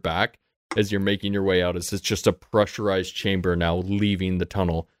hitting your back as you're making your way out. As it's just a pressurized chamber now leaving the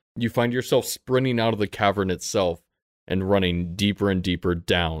tunnel. You find yourself sprinting out of the cavern itself and running deeper and deeper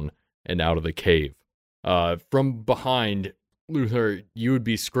down and out of the cave. From behind, Luther, you would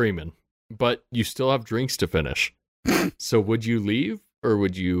be screaming, but you still have drinks to finish. So would you leave, or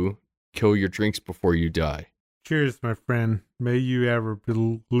would you kill your drinks before you die? Cheers, my friend. May you ever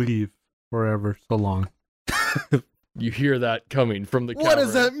believe forever so long. You hear that coming from the cavern. What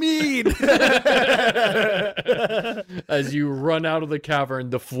does that mean? As you run out of the cavern,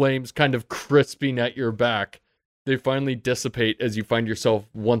 the flames kind of crisping at your back. They finally dissipate as you find yourself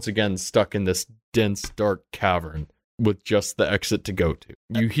once again stuck in this dense, dark cavern with just the exit to go to.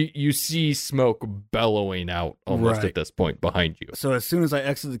 You see smoke bellowing out almost at this point behind you. So as soon as I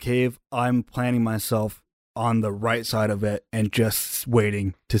exit the cave, I'm planting myself on the right side of it and just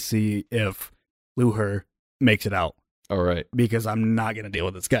waiting to see if Luher makes it out. All right. Because I'm not going to deal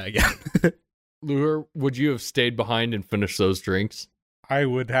with this guy again. Luher, would you have stayed behind and finished those drinks? I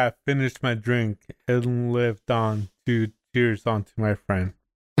would have finished my drink and lived on to cheers onto my friend.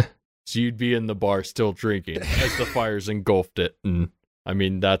 So you'd be in the bar still drinking as the fires engulfed it. And I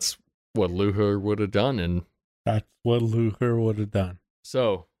mean, that's what Luher would have done. And that's what Luher would have done.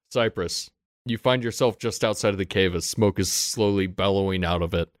 So, Cypress, you find yourself just outside of the cave as smoke is slowly bellowing out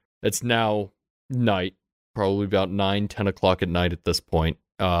of it. It's now night, probably about 9-10 o'clock at night at this point.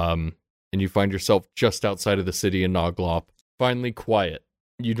 And you find yourself just outside of the city of Noglop. Finally quiet.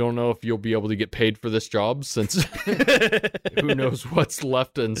 You don't know if you'll be able to get paid for this job since who knows what's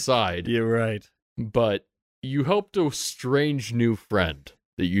left inside. You're right. But you helped a strange new friend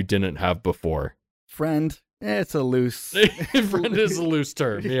that you didn't have before. Friend? It's a loose... Friend is a loose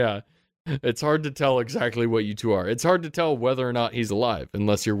term, yeah. It's hard to tell exactly what you two are. It's hard to tell whether or not he's alive,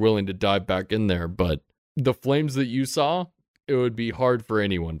 unless you're willing to dive back in there. But the flames that you saw, it would be hard for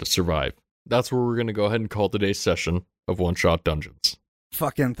anyone to survive. That's where we're going to go ahead and call today's session of One Shot Dungeons.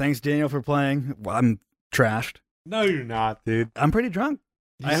 Fucking thanks, Daniel, for playing. Well, I'm trashed. No, you're not, dude. I'm pretty drunk.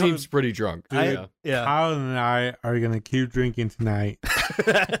 He seems pretty drunk. Dude, yeah. Kyle and I are going to keep drinking tonight.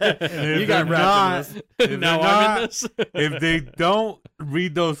 You got wrapped in this. Now I'm in this? If they don't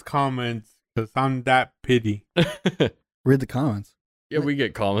read those comments, because I'm that pity. Read the comments. Yeah, we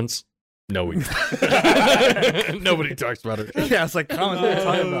get comments. No, we don't. Nobody talks about it. Yeah, it's like comments. What are you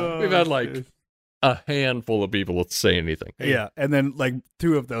talking about? We've had like a handful of people that say anything. Yeah, and then like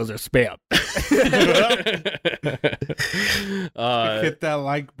 2 of those are spam. Hit that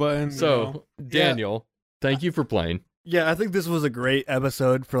like button. So, Daniel, thank you for playing. Yeah, I think this was a great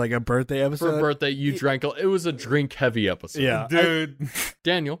episode for like a birthday episode. For a birthday, you drank. It was a drink-heavy episode. Yeah, dude.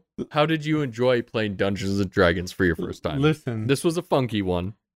 Daniel, how did you enjoy playing Dungeons and Dragons for your first time? Listen, this was a funky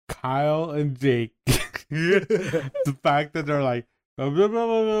one. Kyle and Jake, the fact that they're like, blah, blah, blah,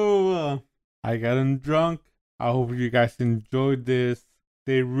 blah, blah. I got them drunk. I hope you guys enjoyed this.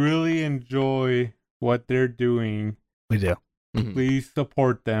 They really enjoy what they're doing. We do. Mm-hmm. Please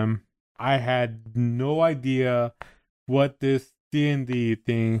support them. I had no idea what this D&D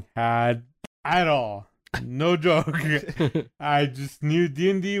thing had at all. No joke. I just knew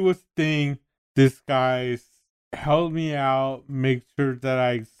D&D was a thing. This guy's helped me out, make sure that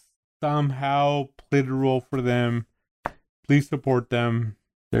I somehow played a role for them. Please support them.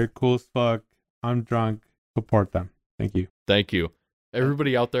 They're cool as fuck. I'm drunk. Support them. Thank you. Thank you.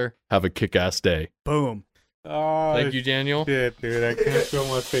 Everybody out there, have a kick-ass day. Boom. Oh, Thank you, Daniel. Shit, dude. I can't feel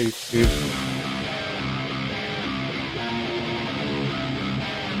my face, dude.